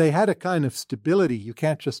 But they had a kind of stability. You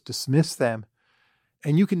can't just dismiss them.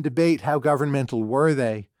 And you can debate how governmental were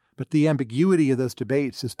they, but the ambiguity of those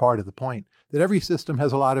debates is part of the point, that every system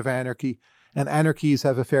has a lot of anarchy, and anarchies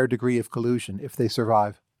have a fair degree of collusion if they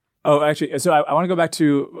survive. Oh, actually, so I want to go back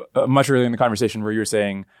to much earlier in the conversation where you were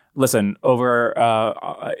saying, listen,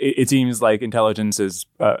 it seems like intelligence is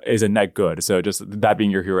a net good. So just that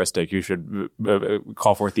being your heuristic, you should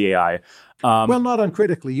call forth the AI. Well, not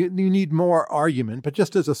uncritically. You need more argument, but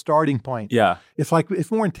just as a starting point. Yeah.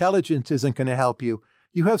 If more intelligence isn't going to help you,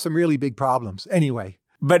 you have some really big problems anyway.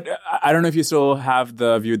 But I don't know if you still have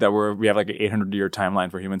the view that we have like an 800-year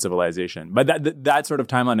timeline for human civilization. But that sort of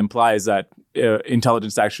timeline implies that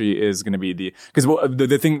intelligence actually is going to be because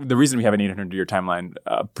the reason we have an 800-year timeline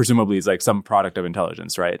presumably is like some product of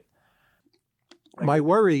intelligence, right? My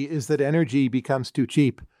worry is that energy becomes too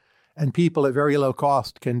cheap, and people at very low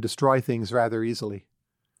cost can destroy things rather easily.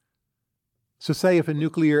 So say if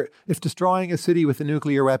destroying a city with a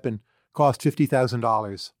nuclear weapon cost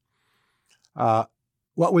 $50,000,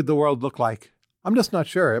 what would the world look like? I'm just not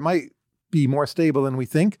sure. It might be more stable than we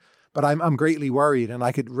think, but I'm greatly worried, and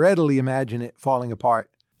I could readily imagine it falling apart.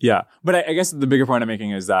 Yeah. But I guess the bigger point I'm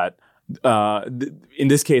making is that in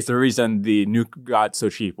this case, the reason the nuke got so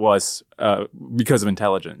cheap was because of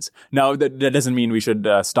intelligence. Now, that doesn't mean we should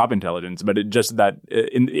stop intelligence, but it just that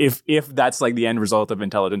if that's like the end result of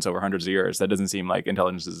intelligence over hundreds of years, that doesn't seem like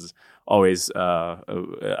intelligence is always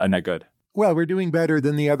a net good. Well, we're doing better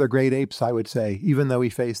than the other great apes, I would say, even though we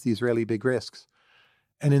face these really big risks.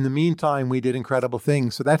 And in the meantime, we did incredible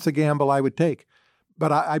things. So that's a gamble I would take.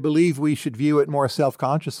 But I believe we should view it more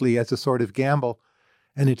self-consciously as a sort of gamble,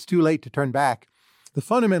 and it's too late to turn back. The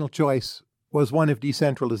fundamental choice was one of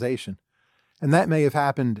decentralization, and that may have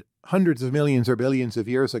happened hundreds of millions or billions of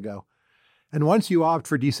years ago. And once you opt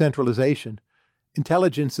for decentralization,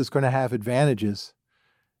 intelligence is going to have advantages,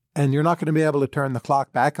 and you're not going to be able to turn the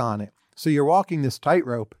clock back on it. So you're walking this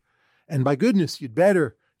tightrope, and by goodness, you'd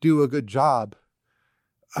better do a good job.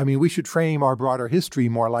 I mean, we should frame our broader history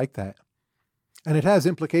more like that. And it has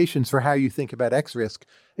implications for how you think about X risk.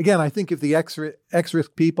 Again, I think if the X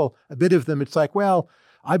risk people, a bit of them, it's like, well,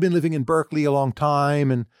 I've been living in Berkeley a long time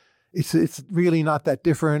and it's really not that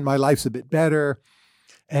different. My life's a bit better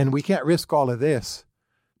and we can't risk all of this.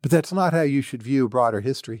 But that's not how you should view broader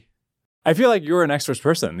history. I feel like you're an X risk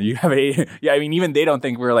person. You have I mean, even they don't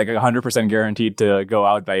think we're like 100% guaranteed to go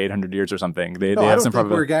out by 800 years or something. They have some I don't think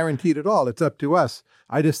probability. we're guaranteed at all. It's up to us.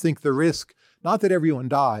 I just think the risk, not that everyone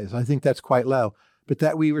dies, I think that's quite low, but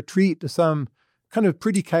that we retreat to some kind of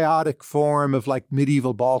pretty chaotic form of like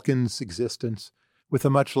medieval Balkans existence with a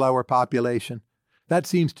much lower population. That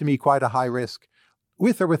seems to me quite a high risk,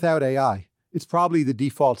 with or without AI. It's probably the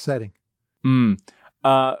default setting. Given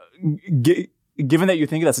that you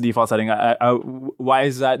think that's a default setting, why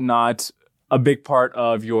is that not a big part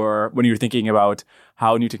of when you're thinking about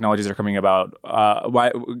how new technologies are coming about?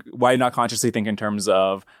 Why not consciously think in terms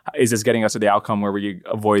of, is this getting us to the outcome where we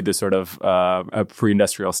avoid this sort of a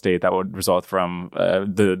pre-industrial state that would result from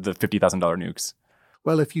the $50,000 nukes?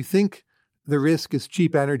 Well, if you think the risk is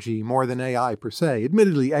cheap energy more than AI per se,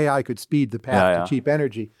 admittedly, AI could speed the path to cheap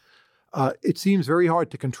energy. It seems very hard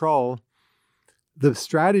to control. The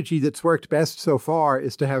strategy that's worked best so far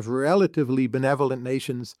is to have relatively benevolent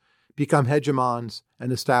nations become hegemons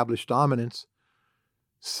and establish dominance.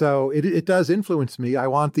 So it does influence me. I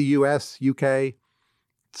want the US, UK,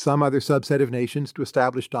 some other subset of nations to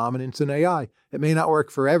establish dominance in AI. It may not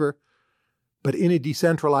work forever, but in a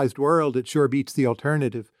decentralized world, it sure beats the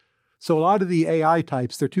alternative. So a lot of the AI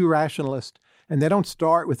types, they're too rationalist, and they don't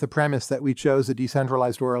start with the premise that we chose a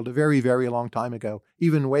decentralized world a very, very long time ago,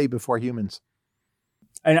 even way before humans.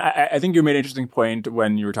 And I think you made an interesting point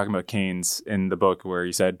when you were talking about Keynes in the book, where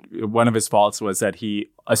you said one of his faults was that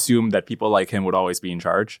he assumed that people like him would always be in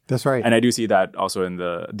charge. That's right. And I do see that also in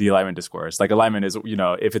the alignment discourse. Like alignment is,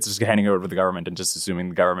 if it's just handing it over to the government and just assuming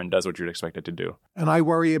the government does what you'd expect it to do. And I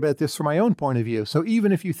worry about this from my own point of view. So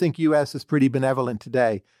even if you think US is pretty benevolent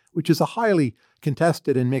today, which is a highly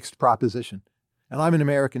contested and mixed proposition, and I'm an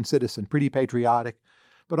American citizen, pretty patriotic,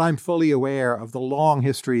 but I'm fully aware of the long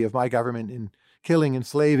history of my government in killing,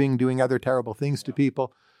 enslaving, doing other terrible things to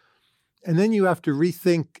people. And then you have to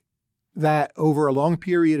rethink that over a long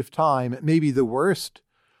period of time, it may be the worst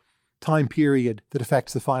time period that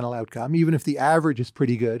affects the final outcome, even if the average is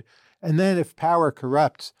pretty good. And then if power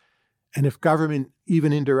corrupts, and if government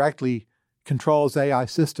even indirectly controls AI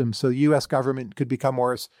systems, so the US government could become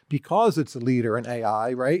worse because it's a leader in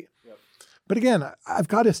AI, right? Yep. But again, I've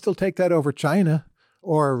got to still take that over China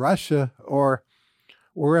or Russia or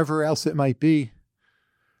wherever else it might be.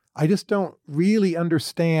 I just don't really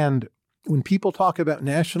understand when people talk about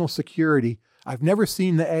national security. I've never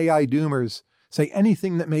seen the AI doomers say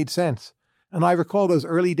anything that made sense. And I recall those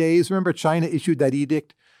early days. Remember China issued that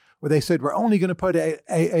edict where they said, we're only going to put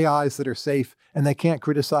AIs that are safe and they can't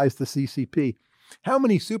criticize the CCP. How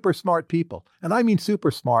many super smart people, and I mean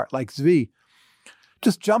super smart, like Zvi,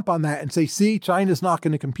 just jump on that and say, see, China's not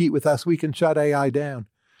going to compete with us. We can shut AI down.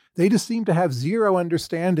 They just seem to have zero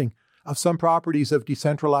understanding of some properties of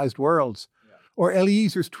decentralized worlds. Yeah. Or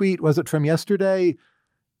Eliezer's tweet, was it from yesterday?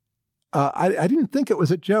 I didn't think it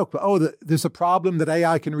was a joke, but there's a problem that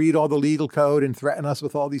AI can read all the legal code and threaten us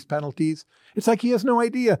with all these penalties. It's like he has no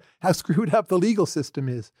idea how screwed up the legal system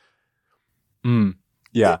is.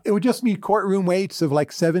 Yeah. It would just mean courtroom waits of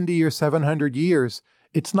like 70 or 700 years.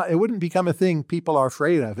 It wouldn't become a thing people are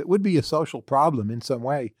afraid of. It would be a social problem in some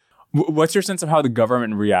way. What's your sense of how the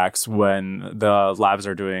government reacts when the labs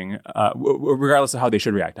are doing, regardless of how they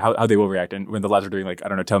should react, how they will react, and when the labs are doing like, I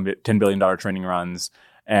don't know, $10 billion training runs,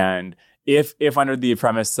 and if under the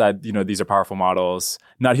premise that, these are powerful models,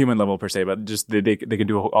 not human level per se, but just they can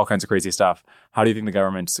do all kinds of crazy stuff, how do you think the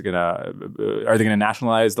government's are they gonna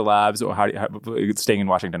nationalize the labs, or staying in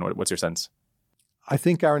Washington? What's your sense? I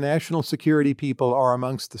think our national security people are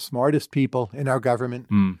amongst the smartest people in our government.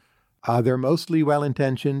 They're mostly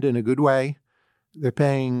well-intentioned in a good way. They're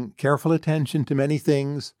paying careful attention to many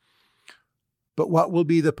things. But what will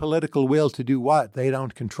be the political will to do what, they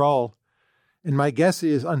don't control. And my guess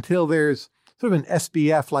is until there's sort of an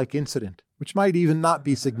SBF-like incident, which might even not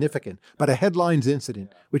be significant, but a headlines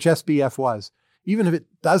incident, which SBF was, even if it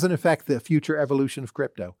doesn't affect the future evolution of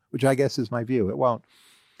crypto, which I guess is my view, it won't.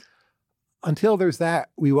 Until there's that,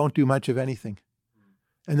 we won't do much of anything.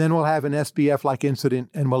 And then we'll have an SBF-like incident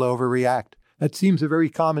and we'll overreact. That seems a very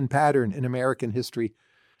common pattern in American history.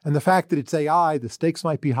 And the fact that it's AI, the stakes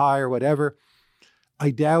might be high or whatever, I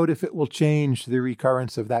doubt if it will change the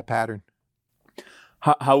recurrence of that pattern.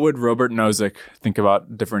 How would Robert Nozick think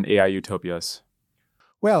about different AI utopias?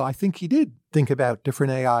 Well, I think he did think about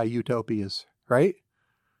different AI utopias, right?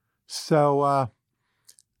 So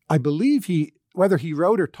I believe whether he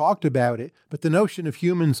wrote or talked about it, but the notion of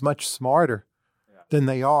humans much smarter than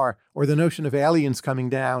they are, or the notion of aliens coming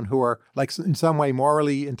down who are like in some way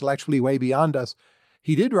morally, intellectually way beyond us,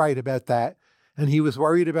 he did write about that. And he was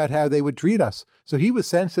worried about how they would treat us. So he was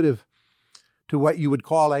sensitive to what you would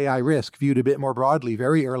call AI risk, viewed a bit more broadly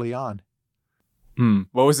very early on.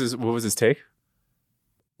 What was his take?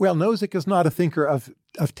 Well, Nozick is not a thinker of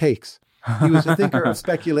takes. He was a thinker of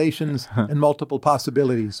speculations and multiple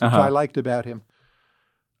possibilities, which I liked about him.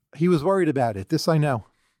 He was worried about it. This I know.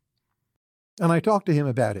 And I talked to him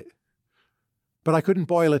about it. But I couldn't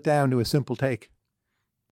boil it down to a simple take.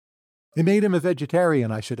 It made him a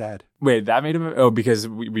vegetarian, I should add. Wait, that made him? Oh, because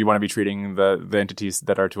we want to be treating the entities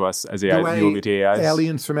that are to us as AI, the way AIs?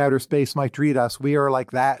 Aliens from outer space might treat us. We are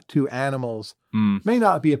like that to animals. May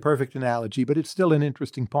not be a perfect analogy, but it's still an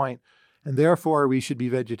interesting point. And therefore, we should be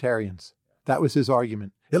vegetarians. That was his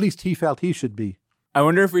argument. At least he felt he should be. I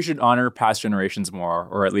wonder if we should honor past generations more,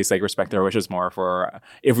 or at least respect their wishes more. For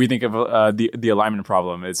if we think of the alignment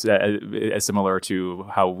problem as similar to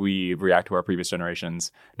how we react to our previous generations.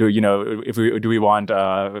 Do we want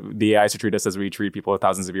the AIs to treat us as we treat people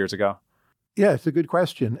thousands of years ago? Yeah, it's a good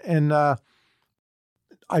question, and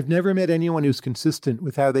I've never met anyone who's consistent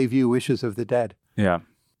with how they view wishes of the dead. Yeah,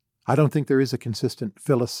 I don't think there is a consistent,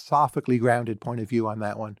 philosophically grounded point of view on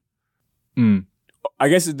that one. I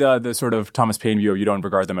guess the sort of Thomas Paine view of you don't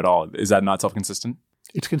regard them at all, is that not self-consistent?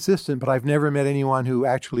 It's consistent, but I've never met anyone who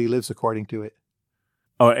actually lives according to it.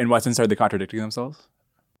 Oh, in what sense are they contradicting themselves?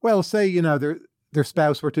 Well, say, their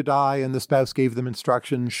spouse were to die and the spouse gave them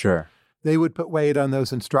instructions. Sure. They would put weight on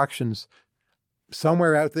those instructions.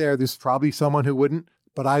 Somewhere out there's probably someone who wouldn't,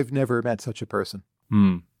 but I've never met such a person.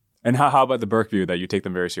 And how about the Burke view that you take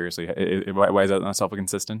them very seriously? Why is that not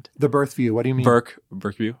self-consistent? The birth view, what do you mean? Burke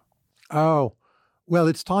view? Oh, well,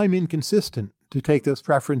 it's time inconsistent to take those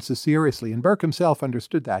preferences seriously. And Burke himself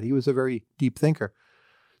understood that. He was a very deep thinker.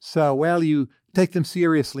 So, you take them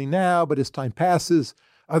seriously now, but as time passes,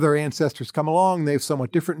 other ancestors come along, they have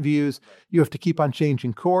somewhat different views. You have to keep on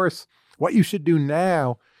changing course. What you should do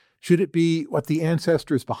now, should it be what the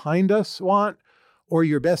ancestors behind us want, or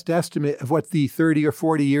your best estimate of what the 30 or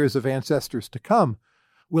 40 years of ancestors to come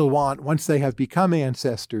will want once they have become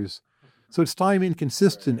ancestors? So it's time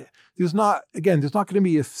inconsistent. There's not going to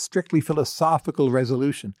be a strictly philosophical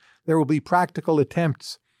resolution. There will be practical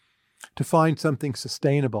attempts to find something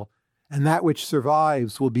sustainable. And that which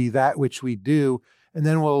survives will be that which we do. And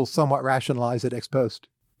then we'll somewhat rationalize it ex post.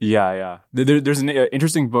 Yeah. There's an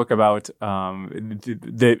interesting book about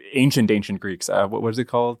the ancient Greeks. What is it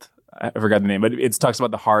called? I forgot the name, but it talks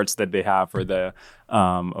about the hearts that they have for their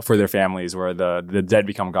families, where the dead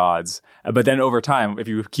become gods. But then over time, if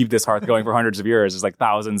you keep this heart going for hundreds of years, there's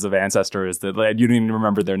thousands of ancestors that you don't even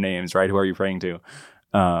remember their names, right? Who are you praying to?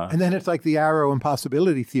 And then it's like the arrow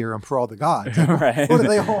impossibility theorem for all the gods. Right. What do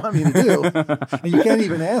they all want me to do? And you can't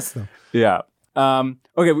even ask them. Yeah.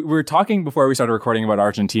 Okay, we were talking before we started recording about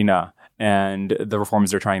Argentina and the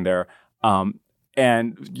reforms they're trying there.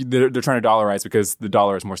 And they're trying to dollarize because the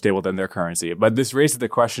dollar is more stable than their currency. But this raises the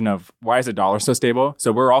question of, why is the dollar so stable?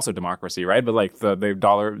 So we're also democracy, right? But the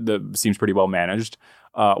dollar seems pretty well managed.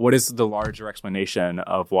 What is the larger explanation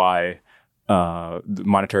of why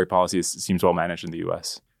monetary policy seems well managed in the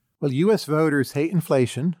U.S.? Well, U.S. voters hate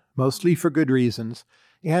inflation, mostly for good reasons.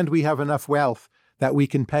 And we have enough wealth that we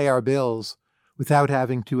can pay our bills without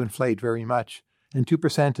having to inflate very much. And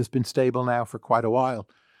 2% has been stable now for quite a while.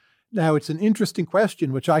 Now, it's an interesting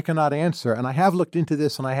question, which I cannot answer, and I have looked into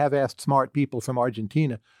this and I have asked smart people from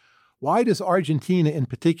Argentina. Why does Argentina in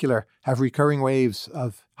particular have recurring waves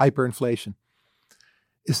of hyperinflation?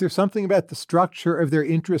 Is there something about the structure of their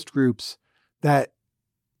interest groups that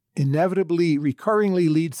inevitably, recurringly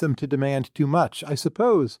leads them to demand too much? I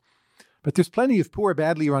suppose. But there's plenty of poor,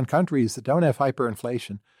 badly run countries that don't have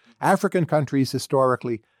hyperinflation. African countries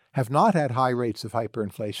historically have not had high rates of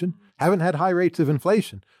hyperinflation, haven't had high rates of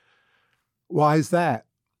inflation. Why is that?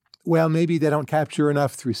 Well, maybe they don't capture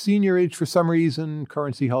enough through seniorage for some reason.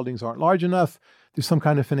 Currency holdings aren't large enough. There's some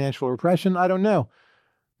kind of financial repression. I don't know.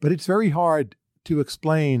 But it's very hard to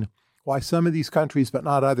explain why some of these countries, but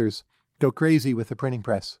not others, go crazy with the printing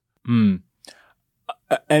press. And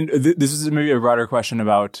this is maybe a broader question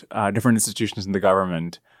about different institutions in the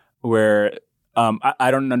government where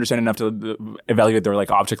I don't understand enough to evaluate their like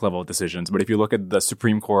object level decisions. But if you look at the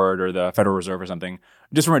Supreme Court or the Federal Reserve or something,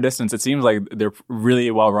 just from a distance, it seems like they're really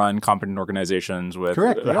well run, competent organizations with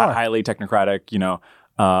highly technocratic,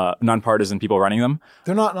 nonpartisan people running them.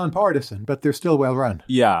 They're not nonpartisan, but they're still well run.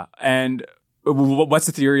 Yeah. And what's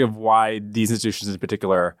the theory of why these institutions in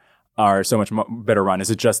particular are so much better run? Is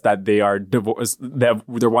it just that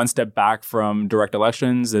they're one step back from direct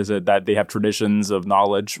elections? Is it that they have traditions of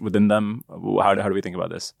knowledge within them? How do we think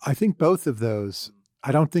about this? I think both of those.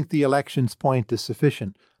 I don't think the elections point is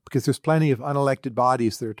sufficient because there's plenty of unelected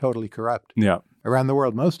bodies that are totally corrupt. Yeah. Around the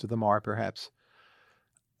world, most of them are perhaps.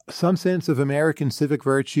 Some sense of American civic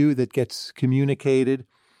virtue that gets communicated.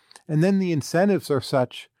 And then the incentives are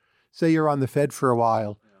such, say you're on the Fed for a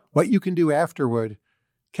while, what you can do afterward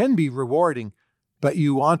can be rewarding, but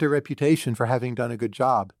you want a reputation for having done a good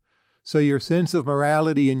job. So your sense of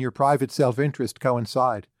morality and your private self-interest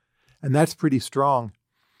coincide. And that's pretty strong.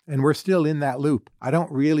 And we're still in that loop. I don't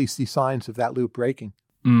really see signs of that loop breaking.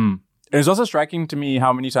 It's also striking to me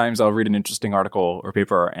how many times I'll read an interesting article or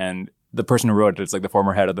paper and the person who wrote it is like the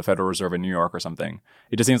former head of the Federal Reserve in New York or something.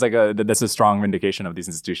 It just seems like that's a strong vindication of these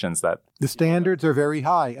institutions that the standards are very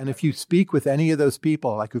high. And if you speak with any of those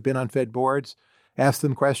people, like who've been on Fed boards, ask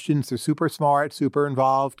them questions. They're super smart, super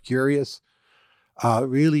involved, curious,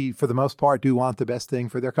 really, for the most part, do want the best thing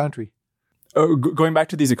for their country. Going back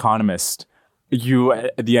to these economists,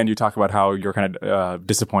 at the end, you talk about how you're kind of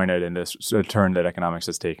disappointed in this turn that economics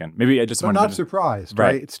has taken. Maybe I just wanted not surprised,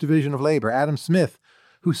 right? It's division of labor. Adam Smith,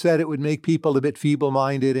 who said it would make people a bit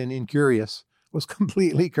feeble-minded and incurious, was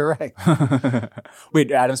completely correct.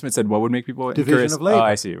 Wait, Adam Smith said what would make people division incurious? Of labor. Oh,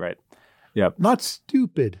 I see, right. Yep. Not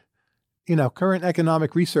stupid. Current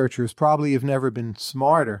economic researchers probably have never been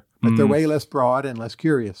smarter, but they're way less broad and less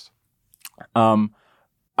curious. Patrick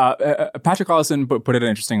Collison put it an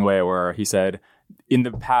interesting way where he said, in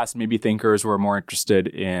the past, maybe thinkers were more interested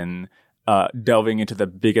in delving into the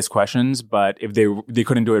biggest questions, but if they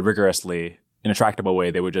couldn't do it rigorously in a tractable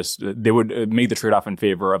way, they would make the trade-off in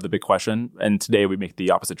favor of the big question. And today we make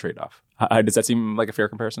the opposite trade-off. Does that seem like a fair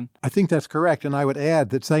comparison? I think that's correct. And I would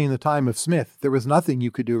add that, say, in the time of Smith, there was nothing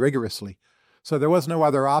you could do rigorously. So there was no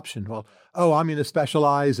other option. Well, I'm going to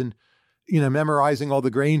specialize in, memorizing all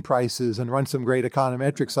the grain prices and run some great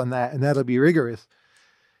econometrics on that, and that'll be rigorous.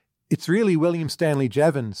 It's really William Stanley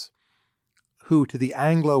Jevons who, to the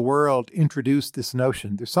Anglo world, introduced this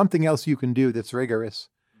notion. There's something else you can do that's rigorous.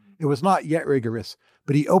 It was not yet rigorous,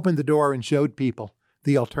 but he opened the door and showed people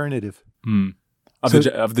the alternative. Of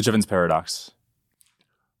the Jevons paradox.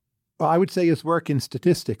 Well, I would say his work in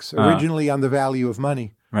statistics, originally on the value of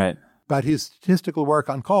money. Right. But his statistical work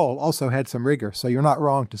on coal also had some rigor, so you're not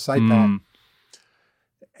wrong to cite that.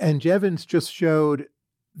 And Jevons just showed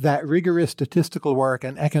that rigorous statistical work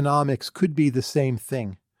and economics could be the same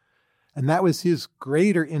thing. And that was his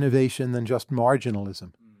greater innovation than just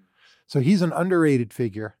marginalism. So he's an underrated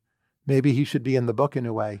figure. Maybe he should be in the book in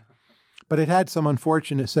a way. But it had some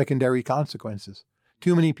unfortunate secondary consequences.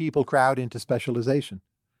 Too many people crowd into specialization.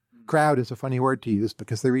 Crowd is a funny word to use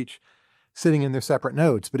because they're each sitting in their separate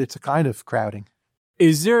nodes, but it's a kind of crowding.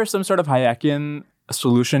 Is there some sort of Hayekian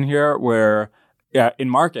solution here where in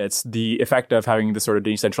markets, the effect of having this sort of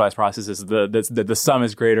decentralized process is the sum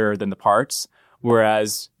is greater than the parts,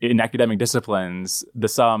 whereas in academic disciplines, the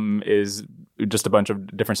sum is just a bunch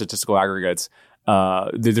of different statistical aggregates.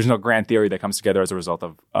 There's no grand theory that comes together as a result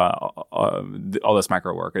of all this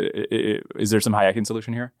macro work. Is there some Hayekian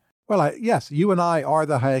solution here? Well, yes, you and I are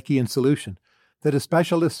the Hayekian solution. That as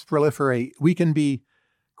specialists proliferate, we can be,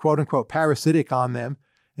 quote unquote, parasitic on them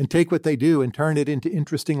and take what they do and turn it into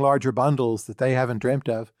interesting larger bundles that they haven't dreamt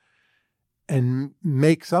of and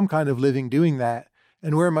make some kind of living doing that.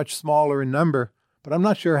 And we're much smaller in number, but I'm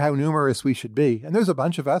not sure how numerous we should be. And there's a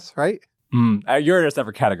bunch of us, right? You're in a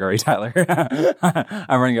separate category, Tyler.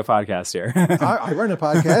 I'm running a podcast here. I run a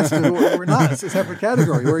podcast. And we're not. It's a separate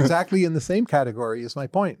category. We're exactly in the same category is my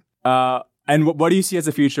point. And what do you see as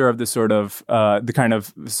the future of this sort of the kind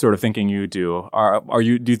of sort of thinking you do?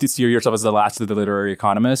 Do you see yourself as the last of the literary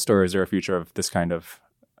economist, or is there a future of this kind of?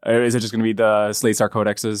 Is it just going to be the Slate-Star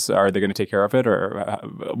codexes? Are they going to take care of it, or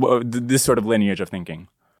this sort of lineage of thinking?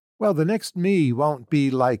 Well, the next me won't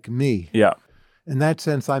be like me. Yeah. In that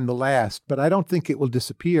sense, I'm the last, but I don't think it will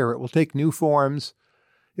disappear. It will take new forms.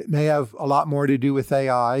 It may have a lot more to do with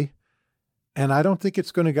AI, and I don't think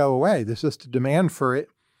it's going to go away. There's just a demand for it.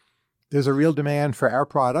 There's a real demand for our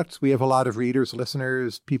products. We have a lot of readers,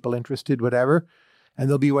 listeners, people interested, whatever, and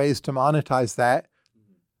there'll be ways to monetize that.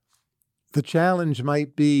 The challenge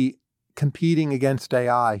might be competing against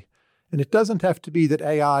AI. And it doesn't have to be that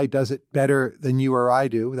AI does it better than you or I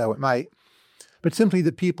do, though it might, but simply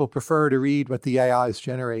that people prefer to read what the AIs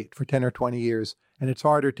generate for 10 or 20 years, and it's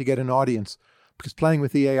harder to get an audience because playing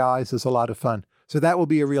with the AIs is a lot of fun. So that will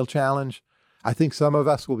be a real challenge. I think some of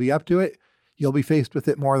us will be up to it. You'll be faced with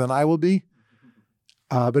it more than I will be,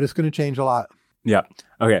 but it's going to change a lot. Yeah.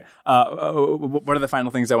 Okay. One of the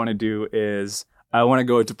final things I want to do is I want to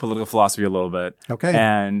go into political philosophy a little bit. Okay.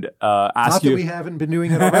 And ask Not you. that we haven't been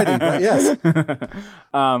doing it already, but yes.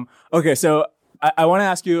 Okay. So I want to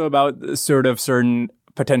ask you about sort of certain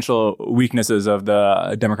potential weaknesses of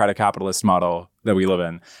the democratic capitalist model that we live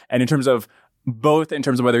in, and in terms of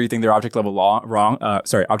whether you think they're object level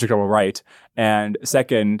object level right, and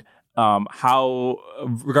second, how,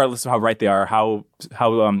 regardless of how right they are, how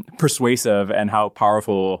persuasive and how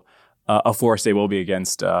powerful a force they will be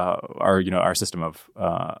against our system of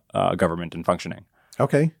government and functioning.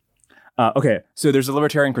 Okay. Okay, so there's a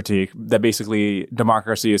libertarian critique that basically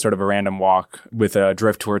democracy is sort of a random walk with a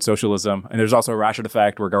drift towards socialism, and there's also a ratchet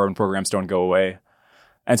effect where government programs don't go away,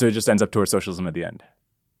 and so it just ends up towards socialism at the end.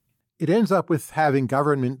 It ends up with having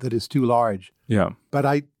government that is too large. Yeah. But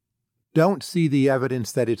I don't see the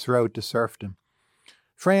evidence that it's road to serfdom.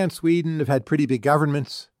 France, Sweden have had pretty big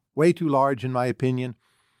governments, way too large in my opinion,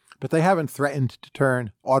 but they haven't threatened to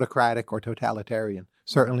turn autocratic or totalitarian,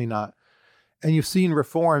 certainly not. And you've seen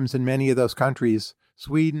reforms in many of those countries.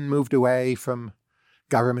 Sweden moved away from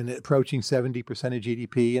government approaching 70% of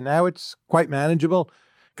GDP, and now it's quite manageable.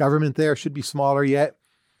 Government there should be smaller yet.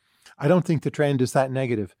 I don't think the trend is that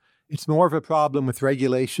negative. It's more of a problem with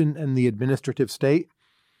regulation and the administrative state.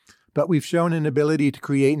 But we've shown an ability to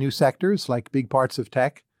create new sectors, like big parts of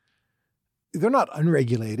tech. They're not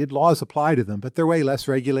unregulated. Laws apply to them, but they're way less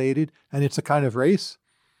regulated, and it's a kind of race.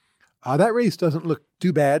 That race doesn't look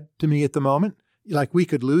too bad to me at the moment. Like, we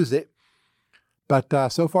could lose it,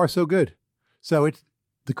 but so far, so good. So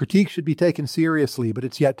the critique should be taken seriously, but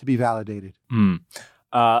it's yet to be validated.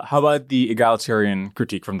 How about the egalitarian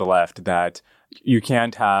critique from the left that you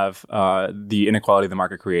can't have the inequality the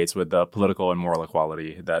market creates with the political and moral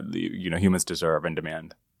equality that humans deserve and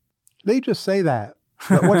demand? They just say that.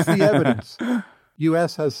 But what's the evidence?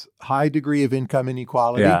 U.S. has high degree of income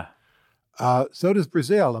inequality. Yeah. So does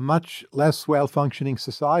Brazil, a much less well-functioning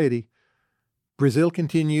society. Brazil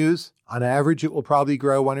continues. On average, it will probably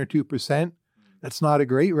grow 1 or 2%. That's not a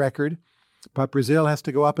great record. But Brazil has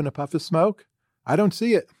to go up in a puff of smoke. I don't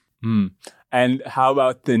see it. And how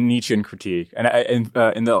about the Nietzschean critique? And in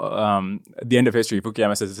the end of history,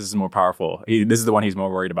 Fukuyama says this is more powerful. This is the one he's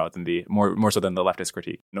more worried about than more so than the leftist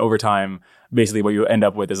critique. And over time, basically what you end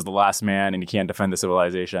up with is the last man, and you can't defend the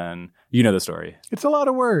civilization. You know the story. It's a lot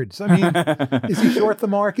of words. I mean, is he short the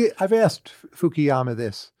market? I've asked Fukuyama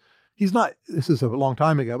this. He's not. This is a long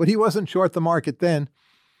time ago, but he wasn't short the market then.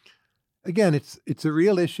 Again, it's a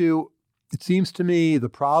real issue. It seems to me the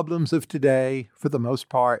problems of today, for the most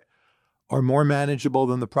part, are more manageable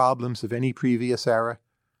than the problems of any previous era.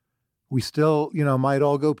 We still, might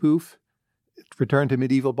all go poof, return to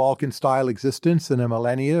medieval Balkan-style existence in a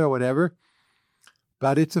millennia or whatever.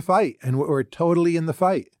 But it's a fight, and we're totally in the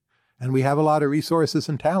fight. And we have a lot of resources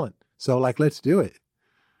and talent. So, let's do it.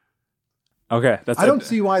 Okay. I don't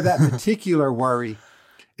see why that particular worry.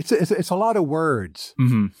 It's a lot of words.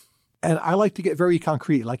 Mm-hmm. And I like to get very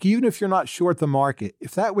concrete. Like, even if you're not short the market,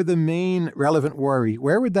 if that were the main relevant worry,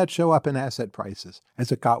 where would that show up in asset prices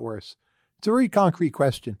as it got worse? It's a very concrete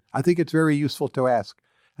question. I think it's very useful to ask.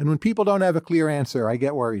 And when people don't have a clear answer, I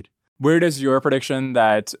get worried. Where does your prediction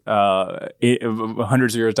that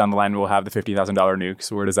hundreds of years down the line we'll have the $50,000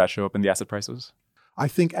 nukes, where does that show up in the asset prices? I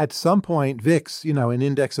think at some point, VIX, an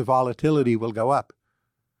index of volatility, will go up.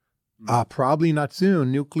 Probably not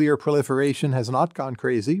soon. Nuclear proliferation has not gone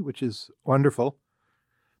crazy, which is wonderful.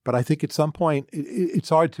 But I think at some point, it's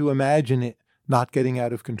hard to imagine it not getting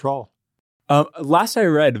out of control. Last I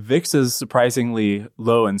read, VIX is surprisingly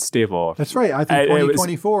low and stable. That's right. I think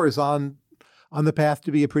 2024 is on the path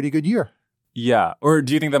to be a pretty good year. Yeah. Or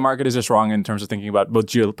do you think the market is just wrong in terms of thinking about both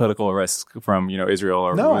geopolitical risk from, Israel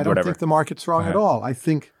or No, whatever? I don't think the market's wrong at all. I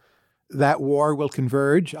think that war will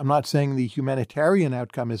converge. I'm not saying the humanitarian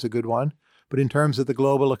outcome is a good one, but in terms of the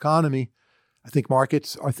global economy, I think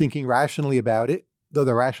markets are thinking rationally about it, though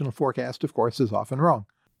the rational forecast, of course, is often wrong.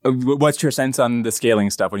 What's your sense on the scaling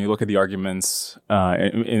stuff when you look at the arguments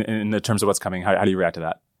in the terms of what's coming? How do you react to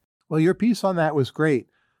that? Well, your piece on that was great.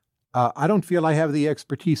 I don't feel I have the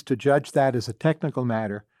expertise to judge that as a technical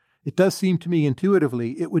matter. It does seem to me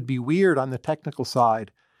intuitively it would be weird on the technical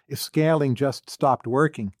side if scaling just stopped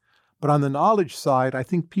working. But on the knowledge side, I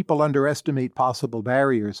think people underestimate possible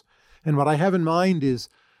barriers. And what I have in mind is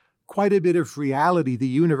quite a bit of reality. The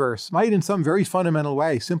universe might in some very fundamental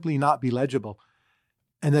way simply not be legible.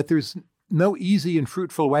 And that there's no easy and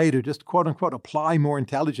fruitful way to just quote unquote apply more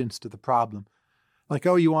intelligence to the problem. Like,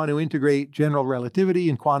 oh, you want to integrate general relativity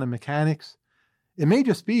and quantum mechanics. It may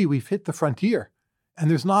just be we've hit the frontier and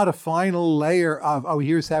there's not a final layer of, oh,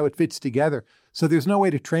 here's how it fits together. So there's no way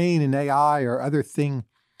to train an AI or other thing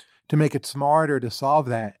to make it smarter to solve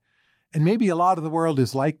that. And maybe a lot of the world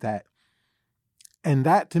is like that. And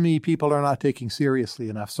that, to me, people are not taking seriously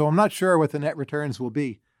enough. So I'm not sure what the net returns will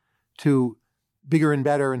be to bigger and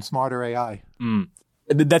better and smarter AI.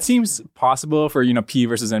 That seems possible for, P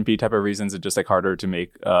versus NP type of reasons. It's just like harder to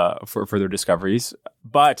make for further discoveries.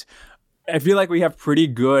 But I feel like we have pretty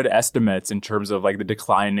good estimates in terms of like the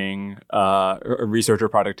declining researcher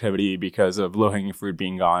productivity because of low-hanging fruit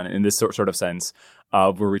being gone in this sort of sense.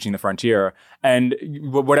 We're reaching the frontier. And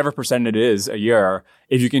whatever percent it is a year,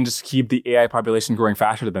 if you can just keep the AI population growing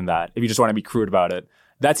faster than that, if you just want to be crude about it,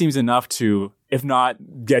 that seems enough to, if not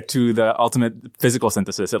get to the ultimate physical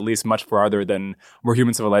synthesis, at least much farther than where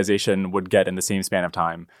human civilization would get in the same span of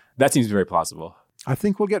time. That seems very plausible. I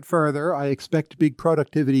think we'll get further. I expect big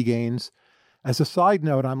productivity gains. As a side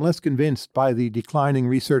note, I'm less convinced by the declining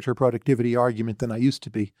researcher productivity argument than I used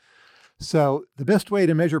to be. So the best way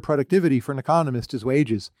to measure productivity for an economist is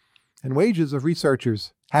wages. And wages of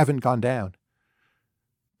researchers haven't gone down.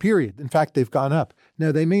 Period. In fact, they've gone up.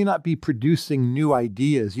 Now, they may not be producing new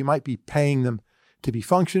ideas. You might be paying them to be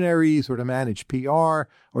functionaries or to manage PR or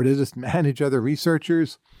to just manage other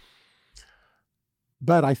researchers.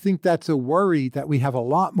 But I think that's a worry that we have a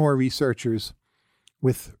lot more researchers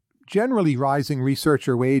with generally rising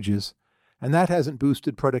researcher wages, and that hasn't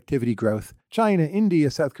boosted productivity growth. China, India,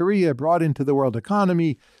 South Korea brought into the world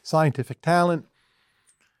economy scientific talent.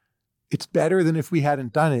 It's better than if we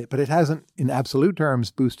hadn't done it, but it hasn't, in absolute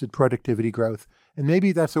terms, boosted productivity growth. And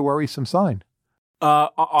maybe that's a worrisome sign.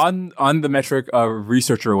 On the metric of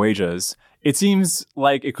researcher wages, it seems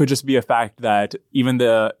like it could just be a fact that even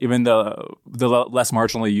the less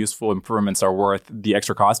marginally useful improvements are worth the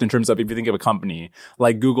extra cost in terms of, if you think of a company,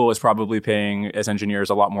 like Google is probably paying its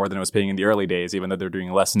engineers a lot more than it was paying in the early days, even though they're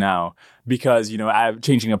doing less now, because,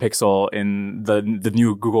 changing a pixel in the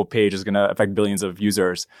new Google page is going to affect billions of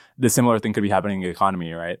users. The similar thing could be happening in the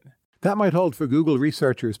economy, right? That might hold for Google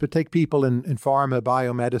researchers, but take people in pharma,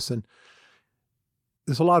 biomedicine.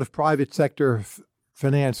 There's a lot of private sector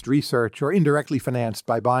financed research or indirectly financed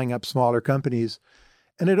by buying up smaller companies.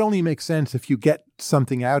 And it only makes sense if you get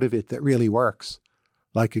something out of it that really works,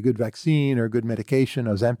 like a good vaccine or a good medication,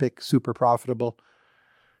 Ozempic, super profitable.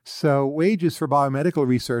 So wages for biomedical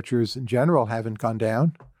researchers in general haven't gone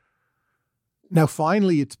down. Now,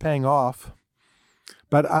 finally, it's paying off.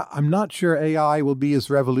 But I'm not sure AI will be as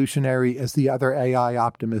revolutionary as the other AI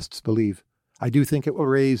optimists believe. I do think it will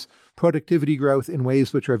raise productivity growth in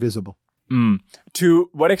ways which are visible. To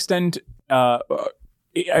what extent,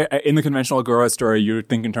 in the conventional growth story, you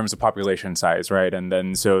think in terms of population size, right? And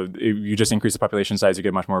then so if you just increase the population size, you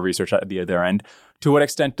get much more research at the other end. To what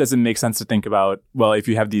extent does it make sense to think about, well, if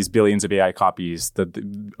you have these billions of AI copies, that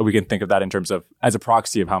we can think of that in terms of as a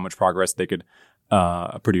proxy of how much progress they could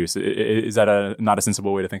produce? Is that not a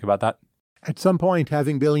sensible way to think about that? At some point,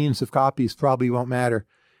 having billions of copies probably won't matter.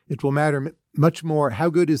 It will matter much more how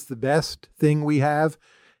good is the best thing we have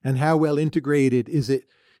and how well integrated is it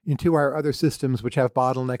into our other systems which have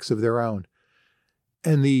bottlenecks of their own.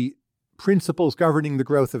 And the principles governing the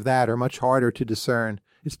growth of that are much harder to discern.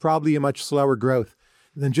 It's probably a much slower growth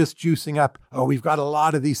than just juicing up, oh, we've got a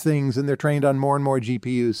lot of these things and they're trained on more and more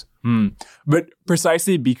GPUs. But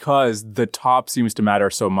precisely because the top seems to matter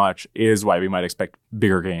so much is why we might expect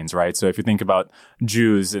bigger gains, right? So if you think about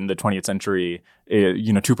Jews in the 20th century,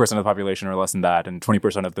 2% of the population or less than that, and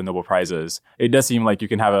 20% of the Nobel Prizes, it does seem like you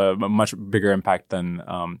can have a much bigger impact than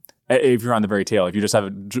if you're on the very tail. If you just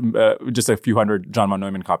have just a few hundred John von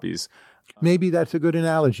Neumann copies. Maybe that's a good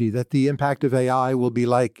analogy, that the impact of AI will be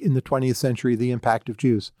like in the 20th century, the impact of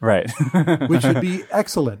Jews. Right. Which would be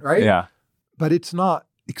excellent, right? Yeah. But it's not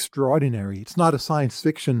extraordinary. It's not a science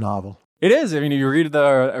fiction novel. It is. I mean, you read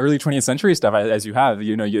the early 20th century stuff as you have,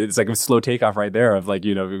 it's like a slow takeoff right there of like,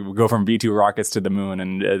 go from V2 rockets to the moon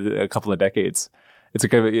in a couple of decades. It's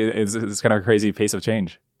kind of a crazy pace of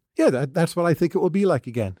change. Yeah, that's what I think it will be like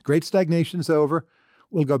again. Great stagnation's over.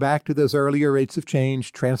 We'll go back to those earlier rates of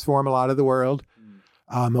change, transform a lot of the world,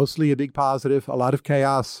 mostly a big positive, a lot of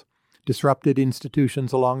chaos, disrupted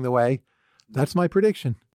institutions along the way. That's my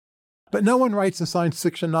prediction. But no one writes a science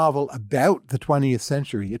fiction novel about the 20th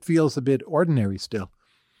century. It feels a bit ordinary still.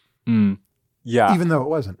 Yeah. Even though it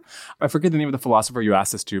wasn't. I forget the name of the philosopher you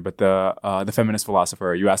asked this to, but the feminist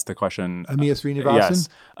philosopher, you asked the question. Amiya Srinivasan? Yes.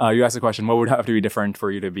 You asked the question, what would have to be different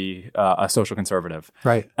for you to be a social conservative?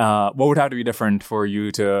 Right. What would have to be different for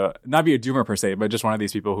you to not be a doomer per se, but just one of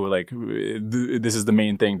these people who this is the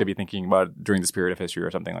main thing to be thinking about during this period of history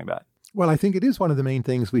or something like that? Well, I think it is one of the main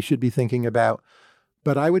things we should be thinking about.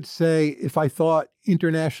 But I would say if I thought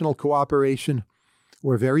international cooperation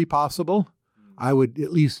were very possible, I would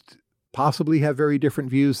at least possibly have very different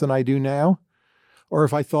views than I do now. Or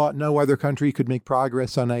if I thought no other country could make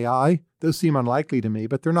progress on AI, those seem unlikely to me,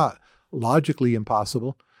 but they're not logically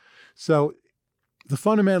impossible. So the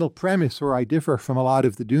fundamental premise where I differ from a lot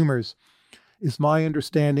of the doomers is my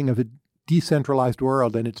understanding of a decentralized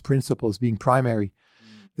world and its principles being primary.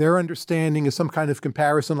 Their understanding is some kind of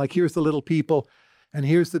comparison, like here's the little people, and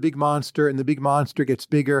here's the big monster, and the big monster gets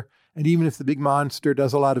bigger. And even if the big monster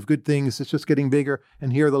does a lot of good things, it's just getting bigger,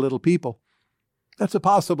 and here are the little people. That's a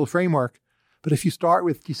possible framework. But if you start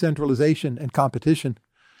with decentralization and competition,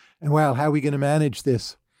 and well, how are we going to manage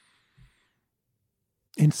this?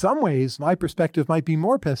 In some ways, my perspective might be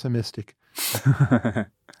more pessimistic.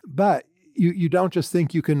 But you don't just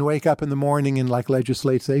think you can wake up in the morning and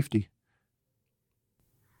legislate safety.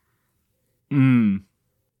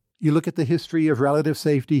 You look at the history of relative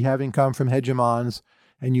safety having come from hegemons,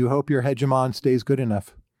 and you hope your hegemon stays good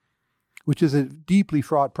enough, which is a deeply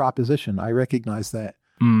fraught proposition. I recognize that.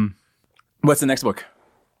 What's the next book?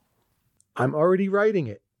 I'm already writing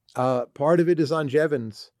it. Part of it is on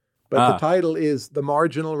Jevons, but the title is The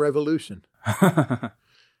Marginal Revolution.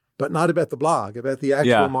 But not about the blog, about the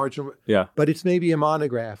actual marginal. Yeah. But it's maybe a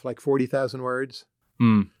monograph, like 40,000 words.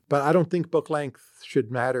 But I don't think book length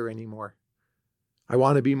should matter anymore. I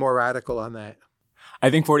want to be more radical on that. I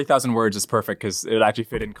think 40,000 words is perfect because it actually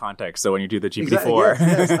fit in context. So when you do the GPT-4. Exactly.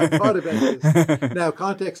 Yes, I thought about this. Now,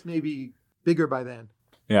 context may be bigger by then.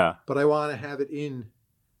 Yeah. But I want to have it in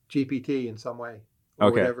GPT in some way.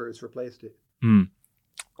 Or whatever has replaced it.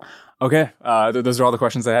 Okay. Those are all the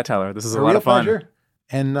questions I had, Tyler. This is a lot of fun. Pleasure.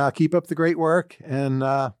 And keep up the great work. And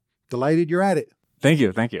delighted you're at it. Thank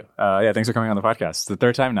you. Thank you. Thanks for coming on the podcast. It's the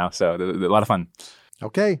third time now. So a lot of fun.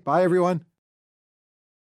 Okay. Bye, everyone.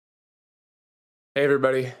 Hey,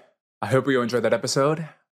 everybody. I hope you enjoyed that episode.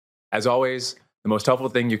 As always, the most helpful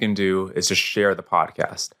thing you can do is just share the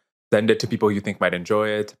podcast. Send it to people you think might enjoy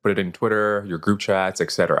it. Put it in Twitter, your group chats,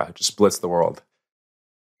 etc. Just blitz the world.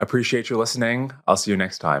 Appreciate you listening. I'll see you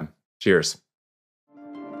next time. Cheers.